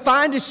that's a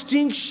fine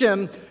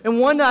distinction, and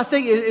one that I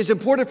think is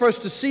important for us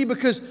to see,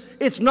 because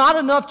it's not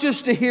enough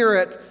just to hear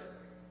it.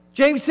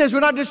 James says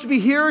we're not just to be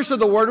hearers of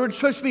the word, we're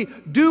supposed to be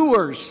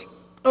doers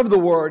of the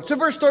word. So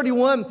verse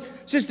 31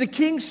 says, the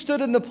king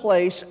stood in the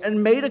place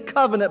and made a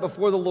covenant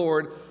before the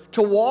Lord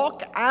to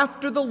walk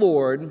after the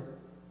Lord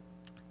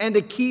and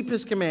to keep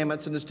his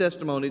commandments and his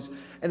testimonies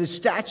and his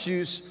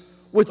statutes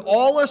with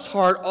all his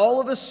heart, all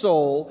of his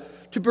soul,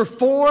 to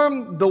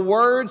perform the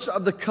words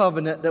of the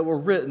covenant that were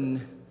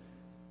written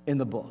in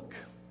the book.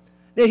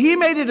 Now, he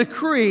made a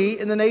decree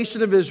in the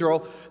nation of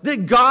Israel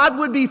that God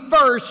would be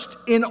first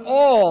in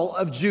all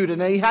of Judah.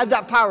 Now, he had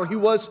that power. He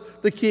was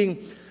the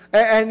king.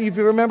 And if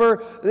you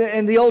remember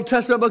in the Old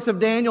Testament books of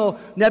Daniel,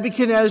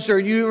 Nebuchadnezzar,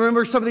 you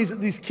remember some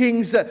of these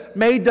kings that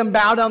made them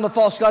bow down to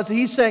false gods. And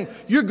he's saying,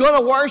 you're going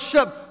to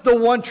worship the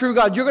one true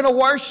God. You're going to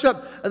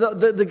worship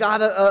the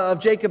God of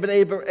Jacob and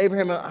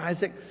Abraham and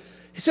Isaac.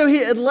 So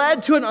it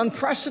led to an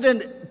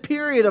unprecedented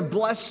period of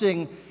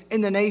blessing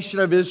in the nation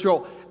of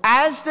Israel.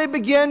 As they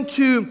began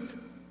to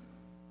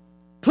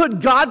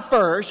put God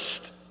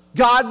first,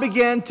 God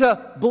began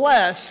to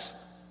bless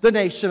the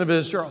nation of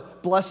Israel.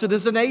 Blessed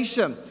is a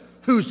nation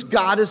whose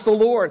God is the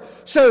Lord.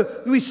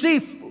 So we see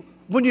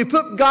when you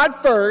put God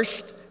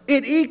first,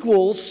 it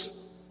equals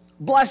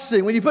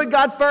blessing. When you put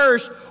God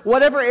first,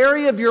 whatever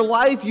area of your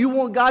life you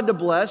want God to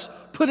bless,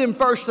 put Him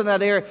first in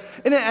that area.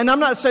 And I'm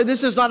not saying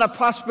this is not a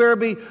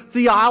prosperity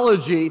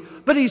theology,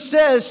 but he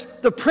says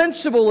the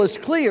principle is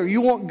clear.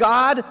 You want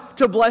God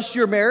to bless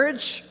your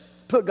marriage?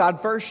 Put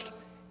God first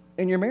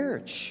in your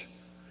marriage.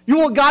 You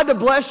want God to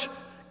bless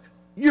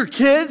your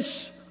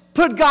kids?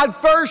 Put God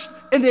first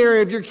in the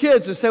area of your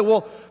kids and say,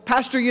 well,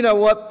 Pastor, you know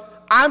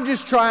what? I'm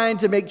just trying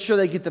to make sure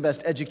they get the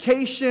best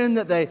education,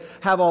 that they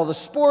have all the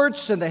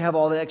sports and they have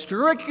all the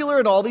extracurricular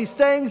and all these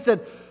things. That,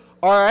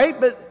 all right,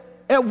 but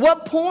at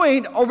what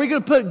point are we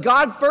going to put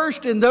God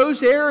first in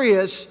those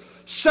areas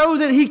so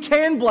that He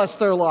can bless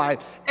their life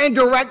and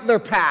direct their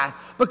path?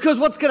 Because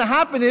what's going to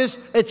happen is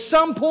at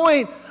some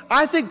point,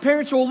 I think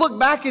parents will look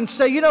back and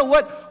say, you know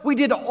what? We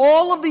did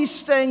all of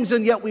these things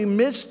and yet we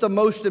missed the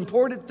most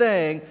important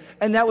thing,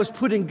 and that was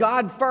putting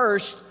God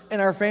first in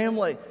our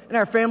family, in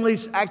our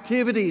family's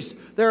activities.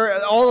 There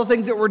are all the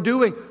things that we're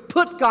doing.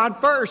 Put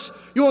God first.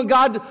 You want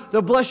God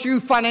to bless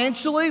you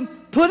financially?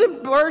 Put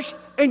Him first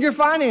in your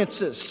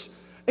finances.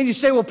 And you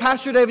say, well,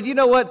 Pastor David, you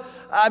know what?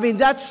 I mean,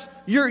 that's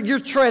you're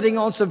treading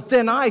on some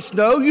thin ice.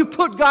 No, you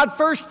put God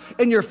first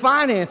in your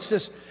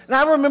finances. And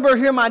I remember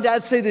hearing my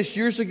dad say this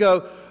years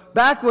ago,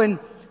 back when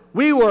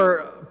we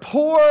were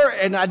poor,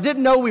 and I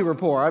didn't know we were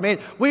poor. I mean,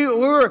 we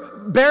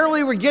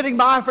were getting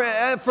by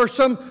for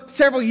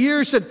several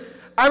years. And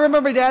I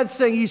remember Dad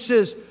saying, he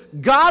says,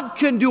 God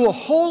can do a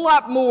whole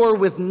lot more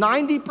with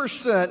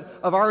 90%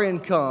 of our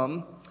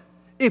income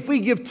if we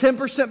give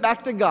 10%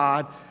 back to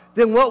God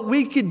than what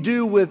we could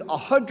do with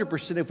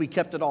 100% if we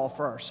kept it all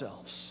for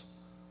ourselves.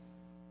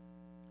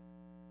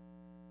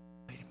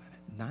 Wait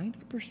a minute,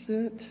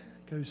 90%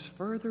 goes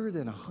further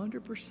than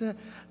 100%?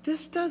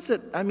 This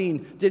doesn't, I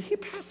mean, did he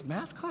pass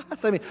math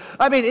class? I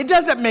mean, it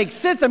doesn't make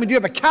sense. I mean, do you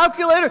have a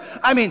calculator?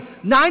 I mean,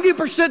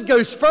 90%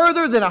 goes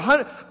further than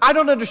 100. I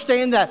don't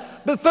understand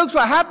that. But folks,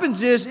 what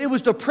happens is it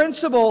was the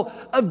principle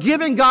of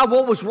giving God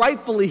what was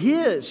rightfully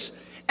His.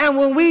 And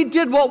when we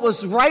did what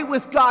was right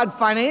with God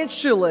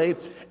financially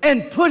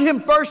and put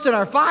Him first in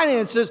our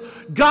finances,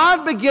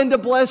 God began to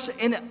bless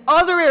in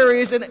other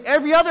areas, in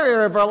every other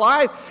area of our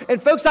life.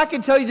 And folks, I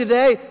can tell you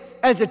today,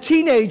 as a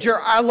teenager,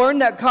 I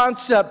learned that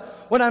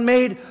concept when I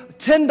made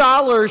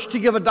 $10 to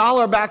give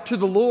 $1 back to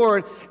the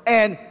Lord,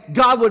 and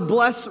God would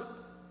bless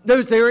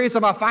those areas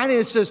of my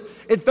finances.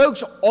 And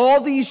folks,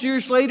 all these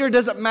years later, it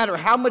doesn't matter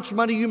how much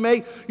money you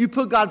make, you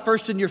put God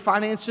first in your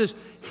finances,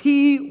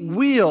 He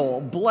will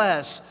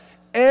bless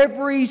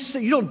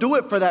you don't do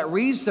it for that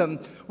reason.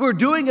 We're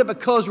doing it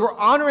because we're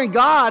honoring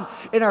God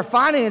in our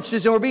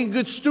finances, and we're being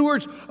good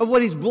stewards of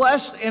what He's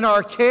blessed in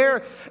our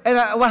care. And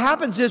what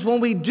happens is when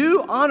we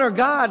do honor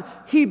God,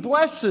 He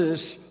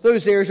blesses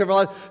those areas of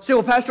our life. Say,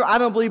 well, Pastor, I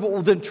don't believe it.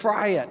 Well, then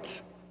try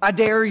it. I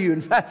dare you.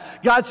 In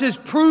fact, God says,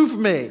 prove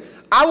me.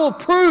 I will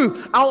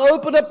prove. I'll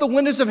open up the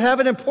windows of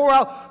heaven and pour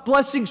out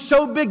blessings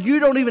so big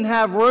you don't even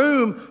have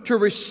room to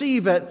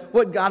receive it,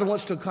 what God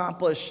wants to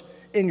accomplish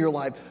in your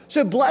life.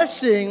 So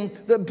blessing,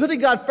 putting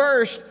God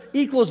first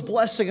equals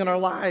blessing in our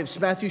lives.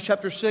 Matthew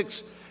chapter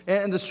 6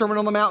 and the Sermon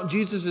on the Mount,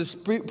 Jesus is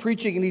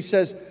preaching and He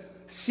says,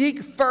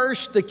 seek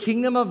first the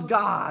kingdom of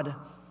God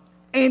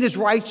and His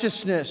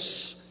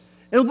righteousness.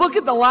 And look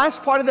at the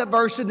last part of that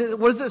verse. What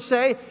does it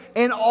say?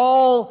 And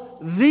all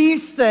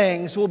these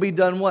things will be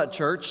done what,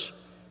 church?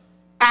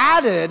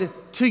 Added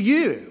to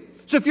you.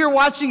 So if you're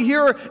watching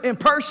here in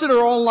person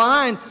or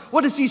online,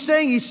 what is He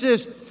saying? He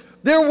says,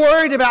 they're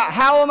worried about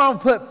how am I going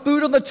to put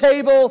food on the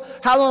table,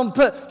 how am I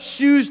going to put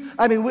shoes.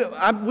 I mean,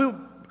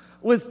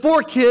 with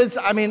 4 kids,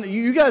 I mean,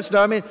 you guys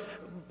know, I mean,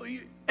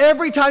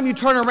 every time you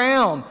turn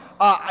around,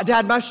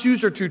 Dad, my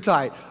shoes are too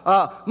tight.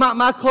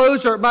 My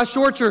clothes or my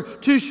shorts are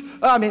too.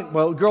 I mean,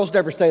 well, girls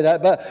never say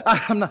that, but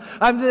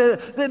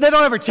they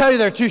don't ever tell you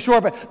they're too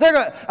short. But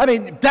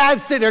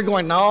Dad's sitting there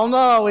going,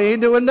 no, we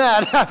ain't doing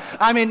that.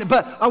 I mean,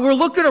 but we're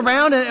looking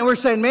around and we're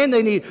saying, man,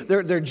 they need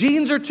their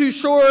jeans are too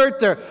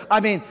short.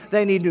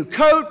 They need new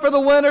coat for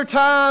the winter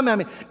time. I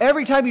mean,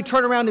 every time you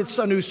turn around, it's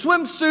a new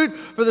swimsuit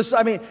for this.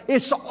 I mean,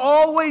 it's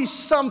always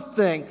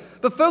something.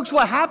 But folks,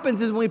 what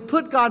happens is when we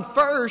put God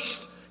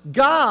first,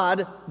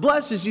 God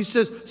blesses. He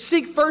says,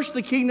 seek first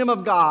the kingdom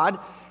of God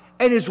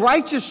and His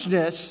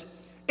righteousness,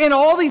 and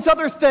all these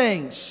other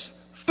things,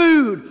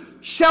 food,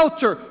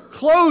 shelter,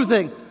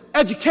 clothing,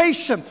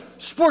 education,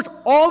 sports,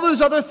 all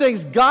those other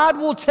things, God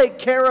will take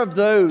care of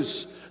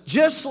those.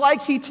 Just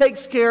like He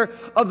takes care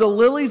of the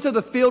lilies of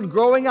the field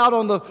growing out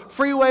on the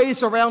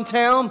freeways around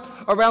town,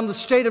 around the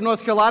state of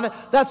North Carolina.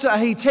 That's how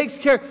He takes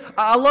care.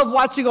 I love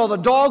watching all the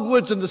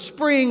dogwoods in the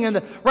spring,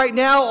 and right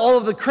now all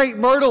of the crepe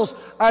myrtles.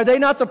 Are they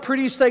not the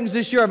prettiest things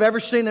this year I've ever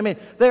seen? I mean,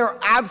 they are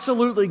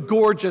absolutely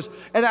gorgeous.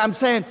 And I'm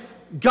saying,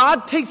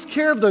 God takes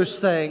care of those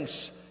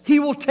things. He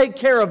will take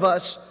care of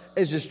us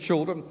as His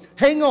children.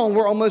 Hang on,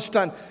 we're almost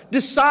done.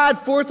 Decide,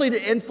 fourthly,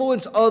 to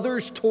influence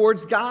others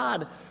towards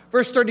God.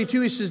 Verse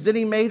 32, he says, then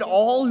he made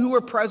all who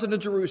were present in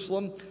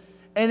Jerusalem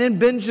and in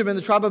Benjamin,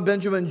 the tribe of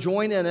Benjamin,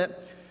 join in it.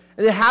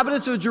 And the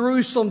inhabitants of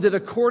Jerusalem did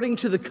according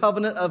to the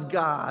covenant of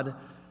God,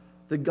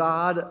 the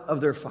God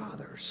of their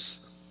fathers.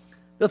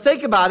 Now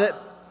think about it.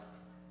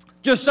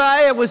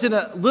 Josiah was in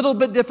a little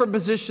bit different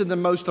position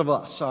than most of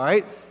us, all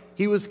right?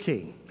 He was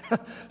king.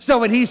 So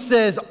when he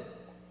says,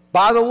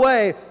 by the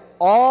way,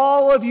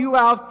 all of you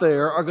out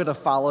there are going to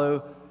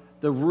follow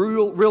the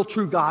real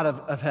true God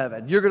of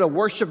heaven. You're going to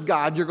worship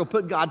God. You're going to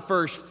put God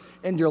first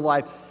in your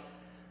life.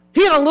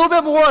 He had a little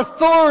bit more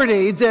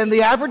authority than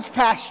the average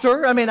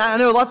pastor. I mean, I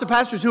know lots of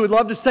pastors who would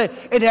love to say,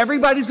 and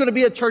everybody's going to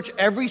be at church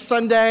every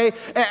Sunday,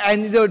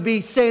 and there would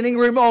be standing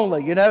room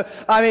only, you know.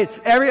 I mean,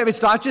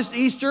 it's not just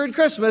Easter and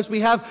Christmas.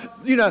 We have,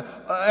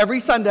 every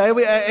Sunday,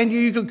 and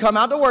you can come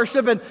out to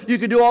worship, and you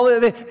can do all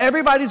of it.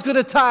 Everybody's going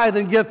to tithe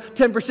and give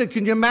 10%.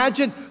 Can you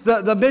imagine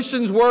the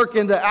missions work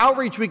and the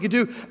outreach we could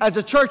do as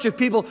a church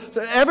if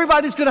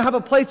everybody's going to have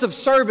a place of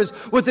service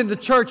within the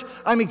church?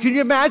 I mean, can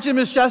you imagine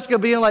Miss Jessica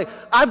being like,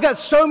 I've got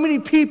so many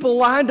people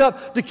lined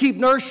up to keep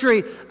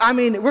nursery. I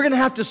mean, we're going to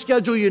have to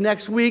schedule you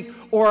next week,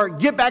 or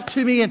get back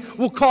to me and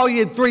we'll call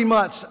you in 3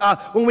 months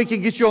when we can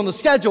get you on the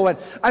schedule. And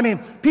I mean,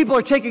 people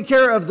are taking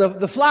care of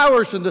the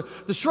flowers and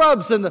the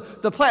shrubs and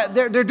the plant.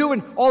 They're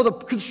doing all the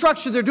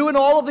construction. They're doing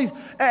all of these,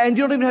 and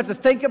you don't even have to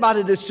think about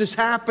it. It's just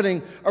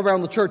happening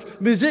around the church.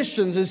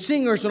 Musicians and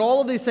singers and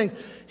all of these things.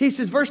 He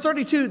says, verse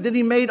 32, then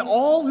he made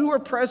all who were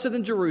present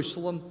in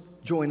Jerusalem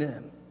join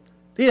in.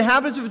 The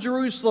inhabitants of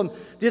Jerusalem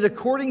did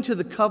according to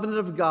the covenant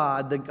of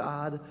God, the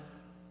God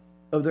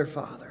of their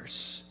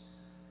fathers.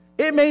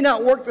 It may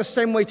not work the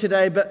same way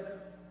today,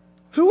 but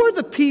who are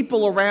the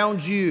people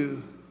around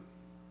you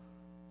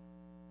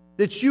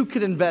that you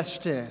can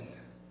invest in?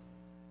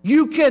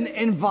 You can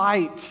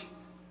invite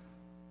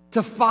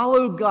to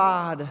follow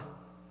God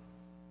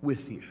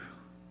with you.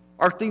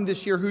 Our theme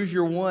this year, Who's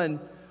Your One?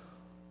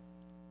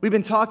 We've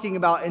been talking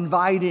about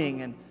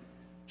inviting and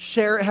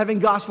having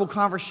gospel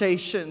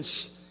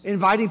conversations,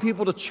 inviting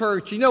people to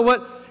church. You know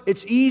what?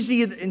 It's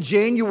easy in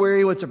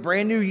January when it's a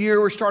brand new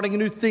year. We're starting a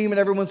new theme and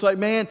everyone's like,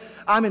 man,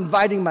 I'm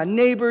inviting my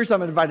neighbors.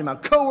 I'm inviting my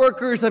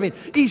coworkers. I mean,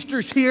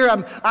 Easter's here.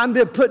 I'm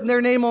putting their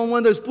name on one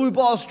of those blue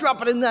balls,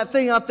 dropping in that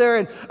thing out there.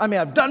 And I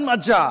mean, I've done my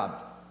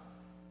job.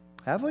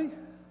 Have we?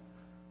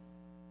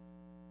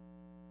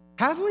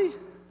 Have we?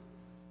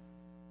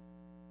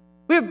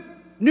 We have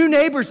new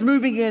neighbors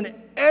moving in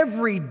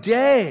every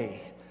day.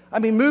 I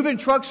mean, moving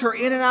trucks are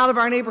in and out of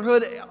our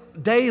neighborhood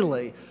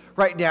daily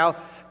right now.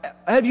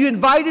 Have you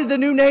invited the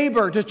new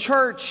neighbor to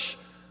church?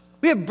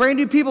 We have brand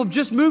new people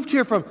just moved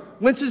here from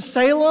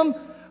Winston-Salem,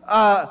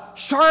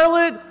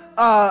 Charlotte,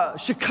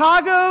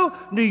 Chicago,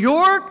 New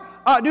York,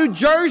 New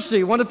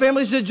Jersey. One of the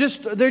families that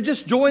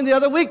just joined the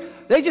other week.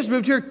 They just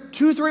moved here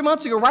 2-3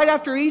 months ago, right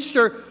after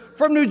Easter,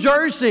 from New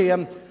Jersey.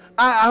 And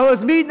I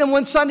was meeting them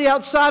one Sunday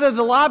outside of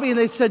the lobby, and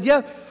they said,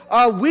 yeah,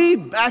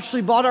 we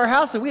actually bought our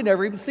house, and we'd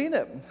never even seen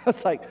it. I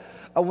was like,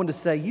 I wanted to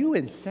say, you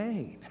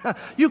insane.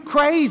 You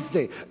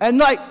crazy. And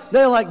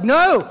they're like,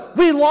 no,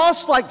 we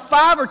lost like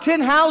 5 or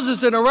 10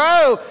 houses in a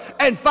row.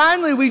 And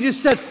finally we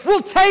just said,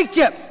 we'll take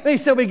it. They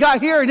said we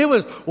got here and it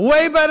was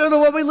way better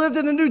than what we lived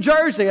in New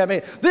Jersey. I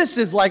mean, this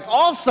is like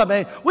awesome.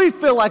 I mean, we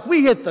feel like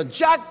we hit the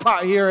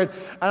jackpot here. And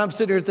I'm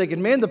sitting here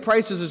thinking, man, the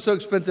prices are so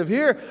expensive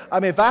here. I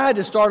mean, if I had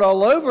to start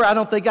all over, I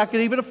don't think I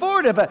could even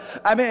afford it. But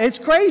I mean, it's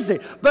crazy.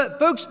 But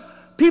folks,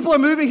 people are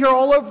moving here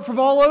from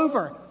all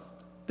over.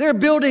 They're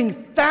building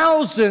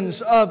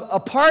thousands of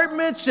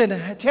apartments and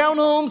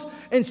townhomes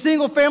and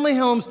single-family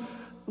homes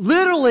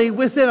literally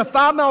within a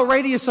 5-mile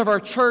radius of our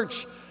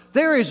church.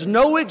 There is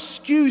no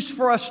excuse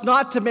for us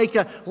not to make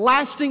a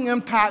lasting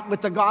impact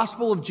with the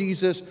gospel of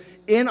Jesus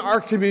in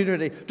our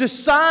community.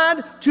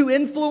 Decide to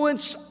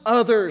influence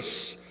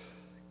others.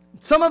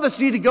 Some of us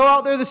need to go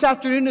out there this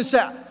afternoon and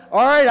say,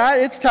 all right,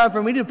 it's time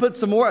for me to put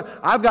some more.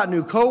 I've got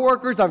new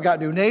coworkers. I've got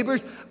new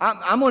neighbors.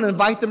 I'm going to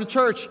invite them to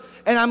church.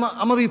 And I'm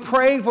going to be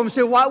praying for them and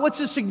say, what's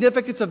the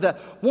significance of that?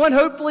 One,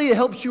 hopefully it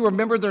helps you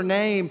remember their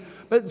name.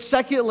 But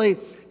secondly,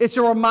 it's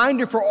a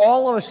reminder for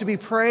all of us to be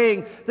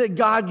praying that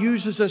God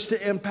uses us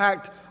to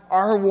impact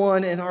our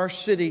one and our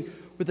city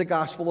with the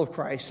gospel of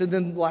Christ. And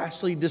then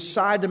lastly,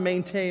 decide to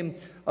maintain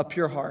a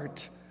pure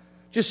heart.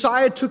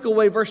 Josiah took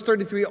away, verse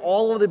 33,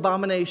 all of the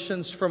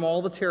abominations from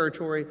all the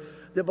territory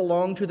that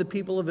belonged to the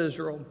people of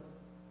Israel,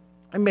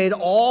 and made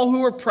all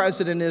who were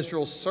present in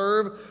Israel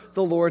serve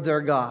the Lord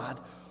their God.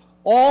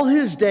 All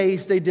his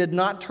days they did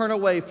not turn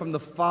away from the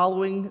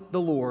following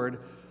the Lord,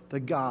 the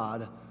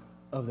God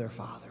of their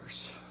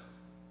fathers.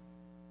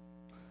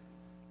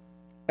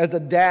 As a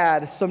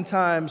dad,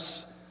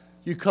 sometimes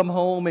you come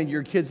home and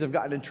your kids have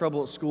gotten in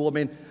trouble at school. I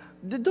mean,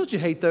 don't you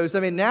hate those? I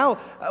mean, now,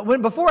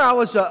 before I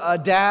was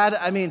a dad,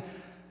 I mean,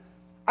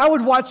 I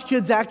would watch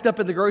kids act up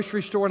in the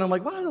grocery store, and I'm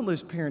like, why don't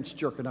those parents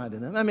jerk a night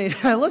in them? I mean,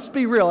 let's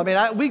be real. I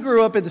mean, we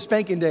grew up in the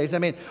spanking days. I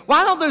mean,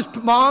 why don't those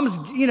moms,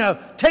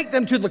 take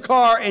them to the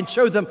car and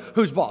show them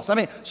who's boss? I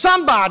mean,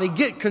 somebody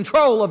get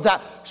control of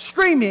that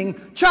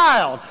screaming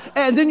child.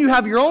 And then you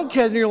have your own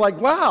kid, and you're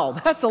like, wow,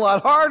 that's a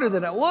lot harder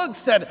than it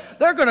looks. And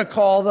they're going to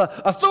call the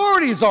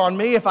authorities on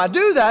me if I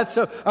do that,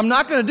 so I'm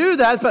not going to do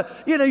that. But,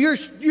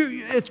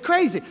 it's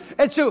crazy.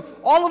 And so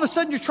all of a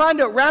sudden, you're trying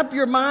to wrap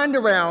your mind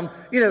around,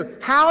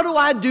 how do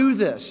I do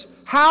this?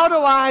 How do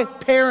I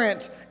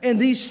parent in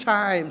these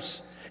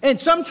times?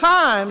 And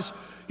sometimes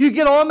you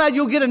get all mad.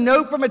 You'll get a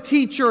note from a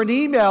teacher, an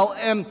email,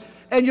 and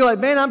you're like,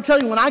 man, I'm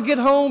telling you, when I get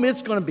home,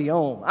 it's going to be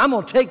on. I'm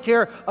going to take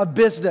care of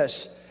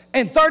business.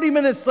 And 30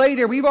 minutes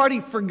later, we've already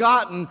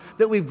forgotten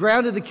that we've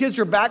grounded. The kids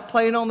are back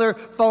playing on their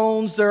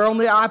phones. They're on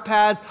the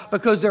iPads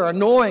because they're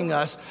annoying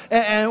us,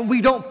 and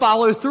we don't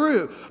follow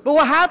through. But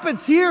what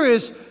happens here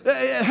is,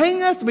 hang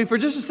with me for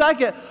just a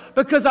second,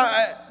 because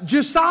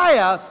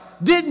Josiah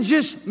didn't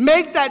just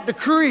make that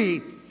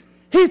decree.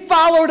 He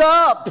followed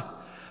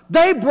up.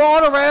 They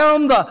brought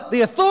around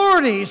the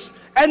authorities,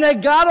 and they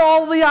got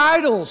all the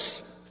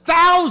idols,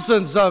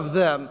 thousands of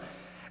them.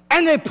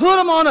 And they put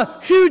them on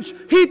a huge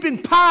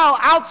heaping pile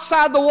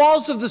outside the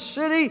walls of the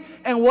city.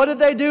 And what did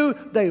they do?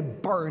 They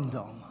burned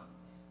them.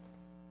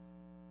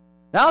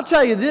 Now, I'll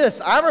tell you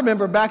this. I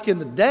remember back in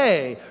the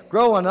day,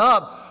 growing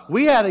up,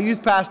 we had a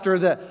youth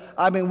pastor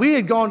we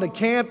had gone to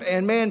camp,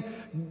 and man,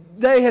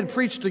 they had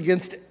preached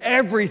against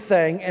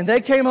everything. And they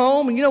came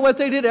home, and you know what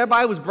they did?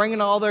 Everybody was bringing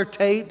all their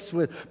tapes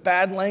with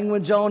bad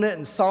language on it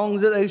and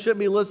songs that they shouldn't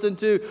be listening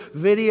to,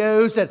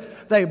 videos, and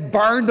they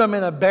burned them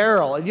in a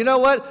barrel. And you know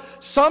what?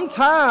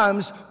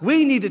 Sometimes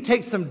we need to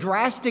take some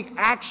drastic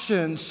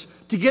actions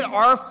to get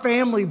our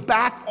family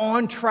back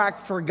on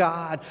track for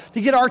God,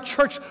 to get our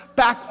church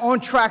back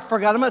on track for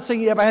God. I'm not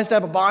saying everybody has to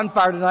have a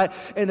bonfire tonight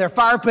in their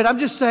fire pit. I'm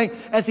just saying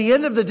at the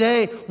end of the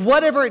day,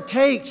 whatever it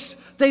takes,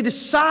 they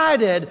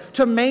decided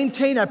to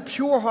maintain a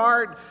pure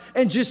heart.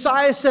 And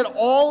Josiah said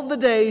all the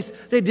days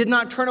they did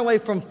not turn away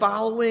from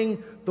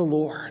following the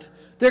Lord.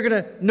 They're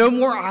going to, no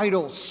more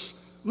idols.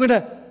 I'm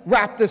going to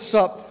wrap this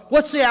up.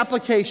 What's the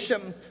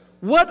application?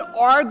 What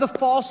are the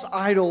false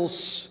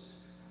idols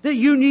that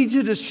you need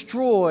to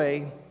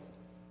destroy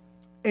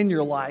in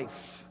your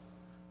life?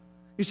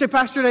 You say,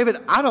 Pastor David,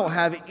 I don't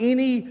have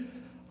any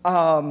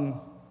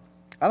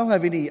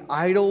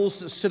idols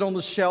that sit on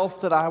the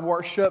shelf that I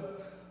worship.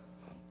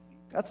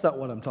 That's not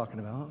what I'm talking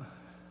about.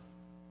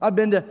 I've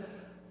been to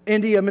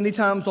India many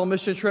times on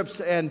mission trips,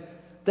 and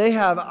they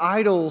have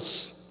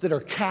idols that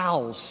are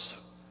cows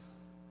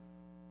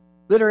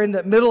that are in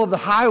the middle of the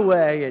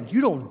highway, and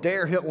you don't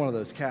dare hit one of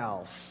those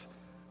cows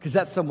because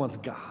that's someone's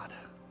God.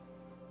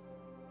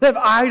 They have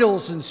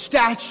idols and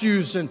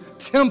statues and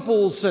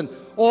temples and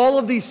all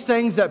of these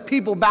things that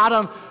people bow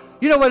down.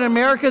 You know, in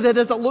America, that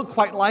doesn't look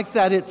quite like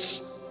that.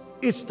 It's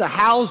the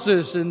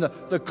houses and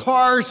the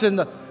cars and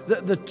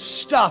the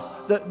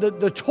stuff,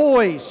 the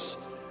toys,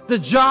 the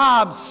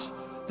jobs,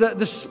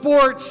 the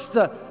sports,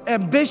 the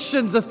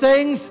ambitions, the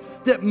things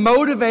that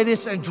motivate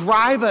us and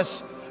drive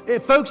us.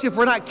 Folks, if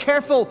we're not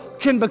careful,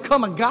 can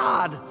become a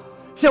god.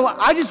 So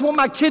I just want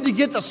my kid to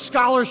get the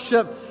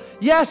scholarship.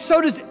 Yes, so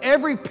does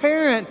every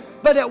parent,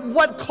 but at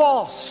what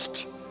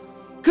cost?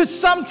 Because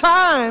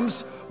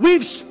sometimes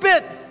we've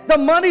spent the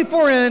money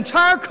for an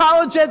entire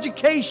college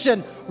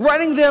education,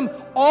 running them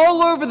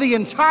all over the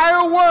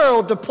entire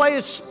world to play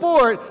a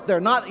sport they're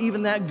not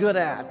even that good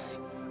at.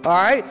 All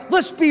right?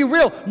 Let's be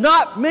real.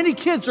 Not many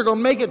kids are going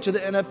to make it to the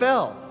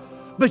NFL.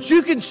 But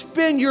you can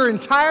spend your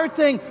entire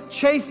thing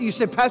chasing. You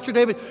say, Pastor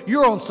David,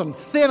 you're on some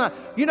thin.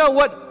 You know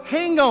what?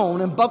 Hang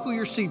on and buckle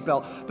your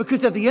seatbelt.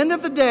 Because at the end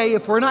of the day,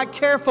 if we're not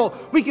careful,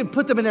 we can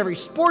put them in every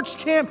sports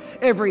camp,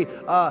 every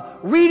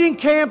reading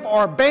camp,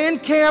 or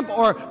band camp,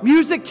 or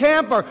music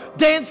camp, or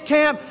dance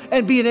camp,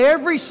 and be in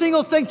every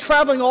single thing,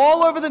 traveling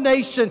all over the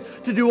nation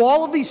to do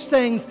all of these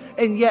things,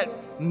 and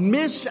yet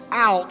miss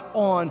out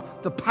on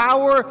the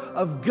power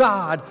of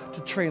God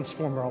to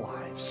transform our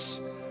lives.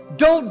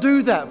 Don't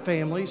do that,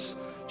 families.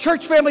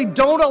 Church family,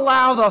 don't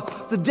allow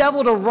the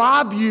devil to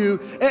rob you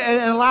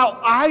and allow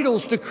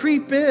idols to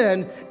creep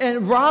in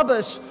and rob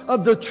us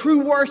of the true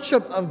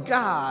worship of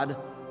God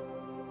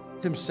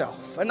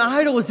himself. An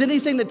idol is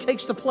anything that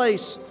takes the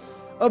place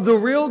of the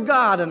real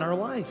God in our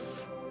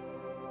life.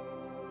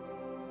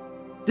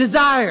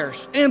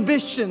 Desires,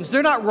 ambitions,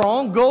 they're not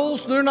wrong.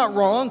 Goals, they're not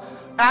wrong.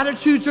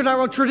 Attitudes are not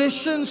wrong.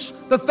 Traditions.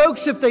 But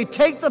folks, if they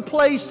take the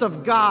place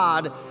of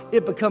God,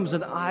 it becomes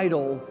an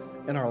idol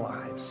in our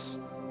lives.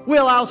 We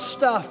allow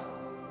stuff,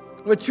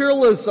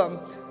 materialism.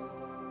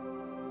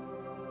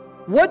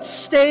 What's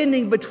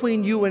standing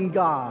between you and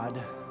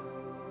God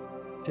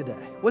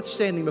today? What's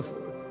standing before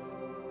you?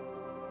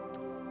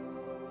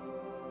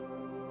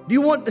 Do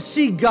you want to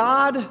see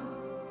God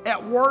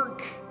at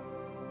work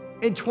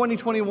in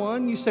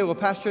 2021? You say, well,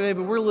 Pastor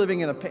David, we're living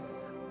in a...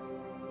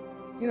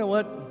 You know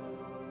what?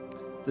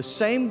 The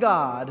same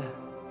God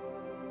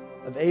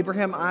of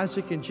Abraham,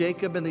 Isaac, and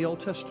Jacob in the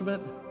Old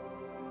Testament,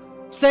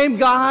 same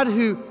God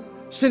who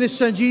sent His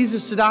Son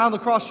Jesus to die on the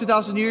cross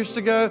 2,000 years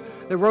ago,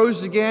 that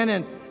rose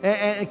again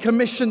and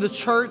commissioned the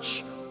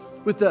church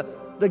with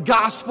the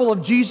gospel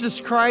of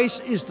Jesus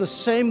Christ, is the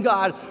same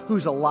God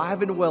who's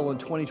alive and well in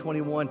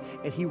 2021,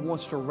 and He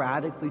wants to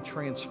radically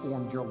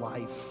transform your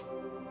life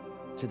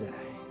today.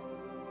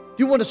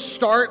 Do you want to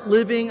start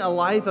living a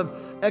life of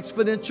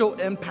exponential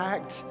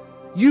impact?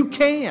 You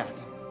can.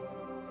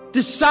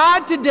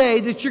 Decide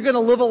today that you're going to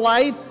live a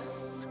life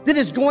that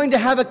is going to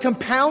have a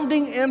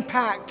compounding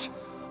impact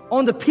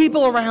on the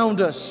people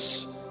around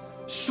us,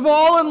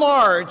 small and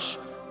large.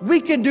 We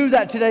can do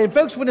that today. And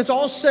folks, when it's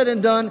all said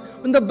and done,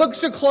 when the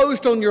books are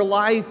closed on your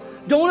life,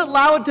 don't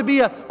allow it to be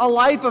a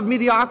life of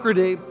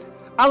mediocrity.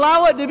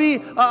 Allow it to be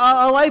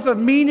a life of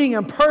meaning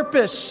and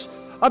purpose,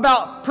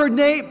 about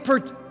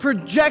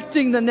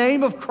projecting the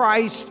name of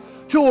Christ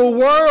to a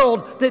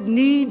world that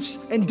needs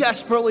and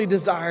desperately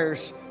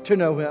desires to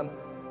know Him.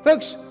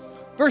 Folks,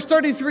 verse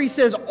 33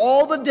 says,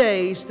 all the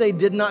days they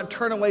did not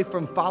turn away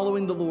from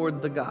following the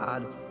Lord, the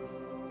God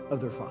of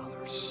their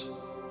fathers.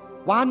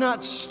 Why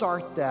not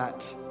start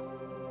that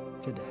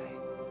today?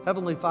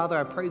 Heavenly Father,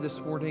 I pray this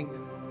morning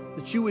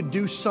that You would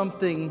do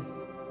something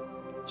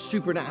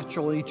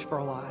supernatural in each of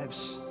our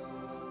lives.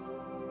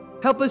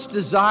 Help us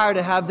desire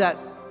to have that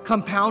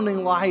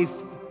compounding life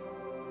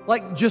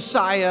like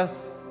Josiah,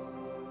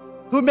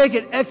 who would make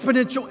an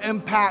exponential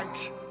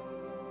impact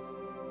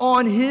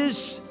on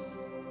his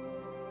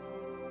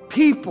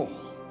people,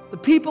 the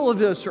people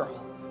of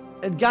Israel.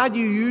 And God,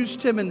 You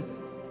used him in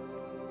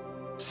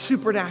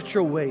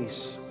supernatural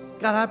ways.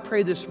 God, I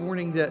pray this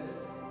morning that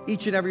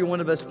each and every one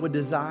of us would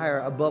desire,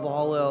 above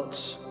all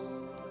else,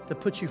 to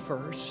put You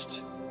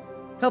first.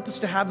 Help us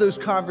to have those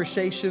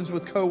conversations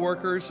with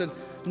coworkers and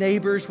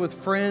neighbors, with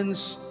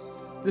friends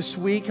this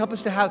week. Help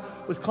us to have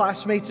with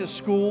classmates at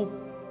school,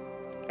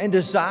 and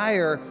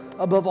desire,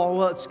 above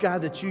all else,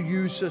 God, that You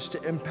use us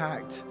to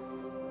impact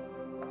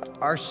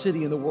our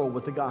city and the world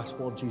with the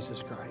gospel of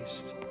Jesus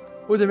Christ.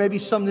 Or there may be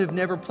some that have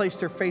never placed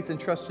their faith and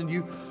trust in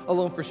You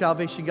alone for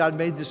salvation. God,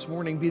 may this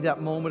morning be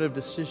that moment of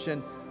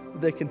decision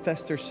where they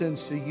confess their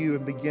sins to You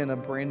and begin a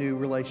brand new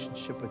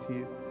relationship with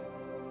You.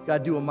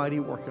 God, do a mighty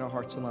work in our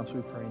hearts and lives,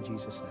 we pray in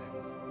Jesus'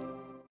 name.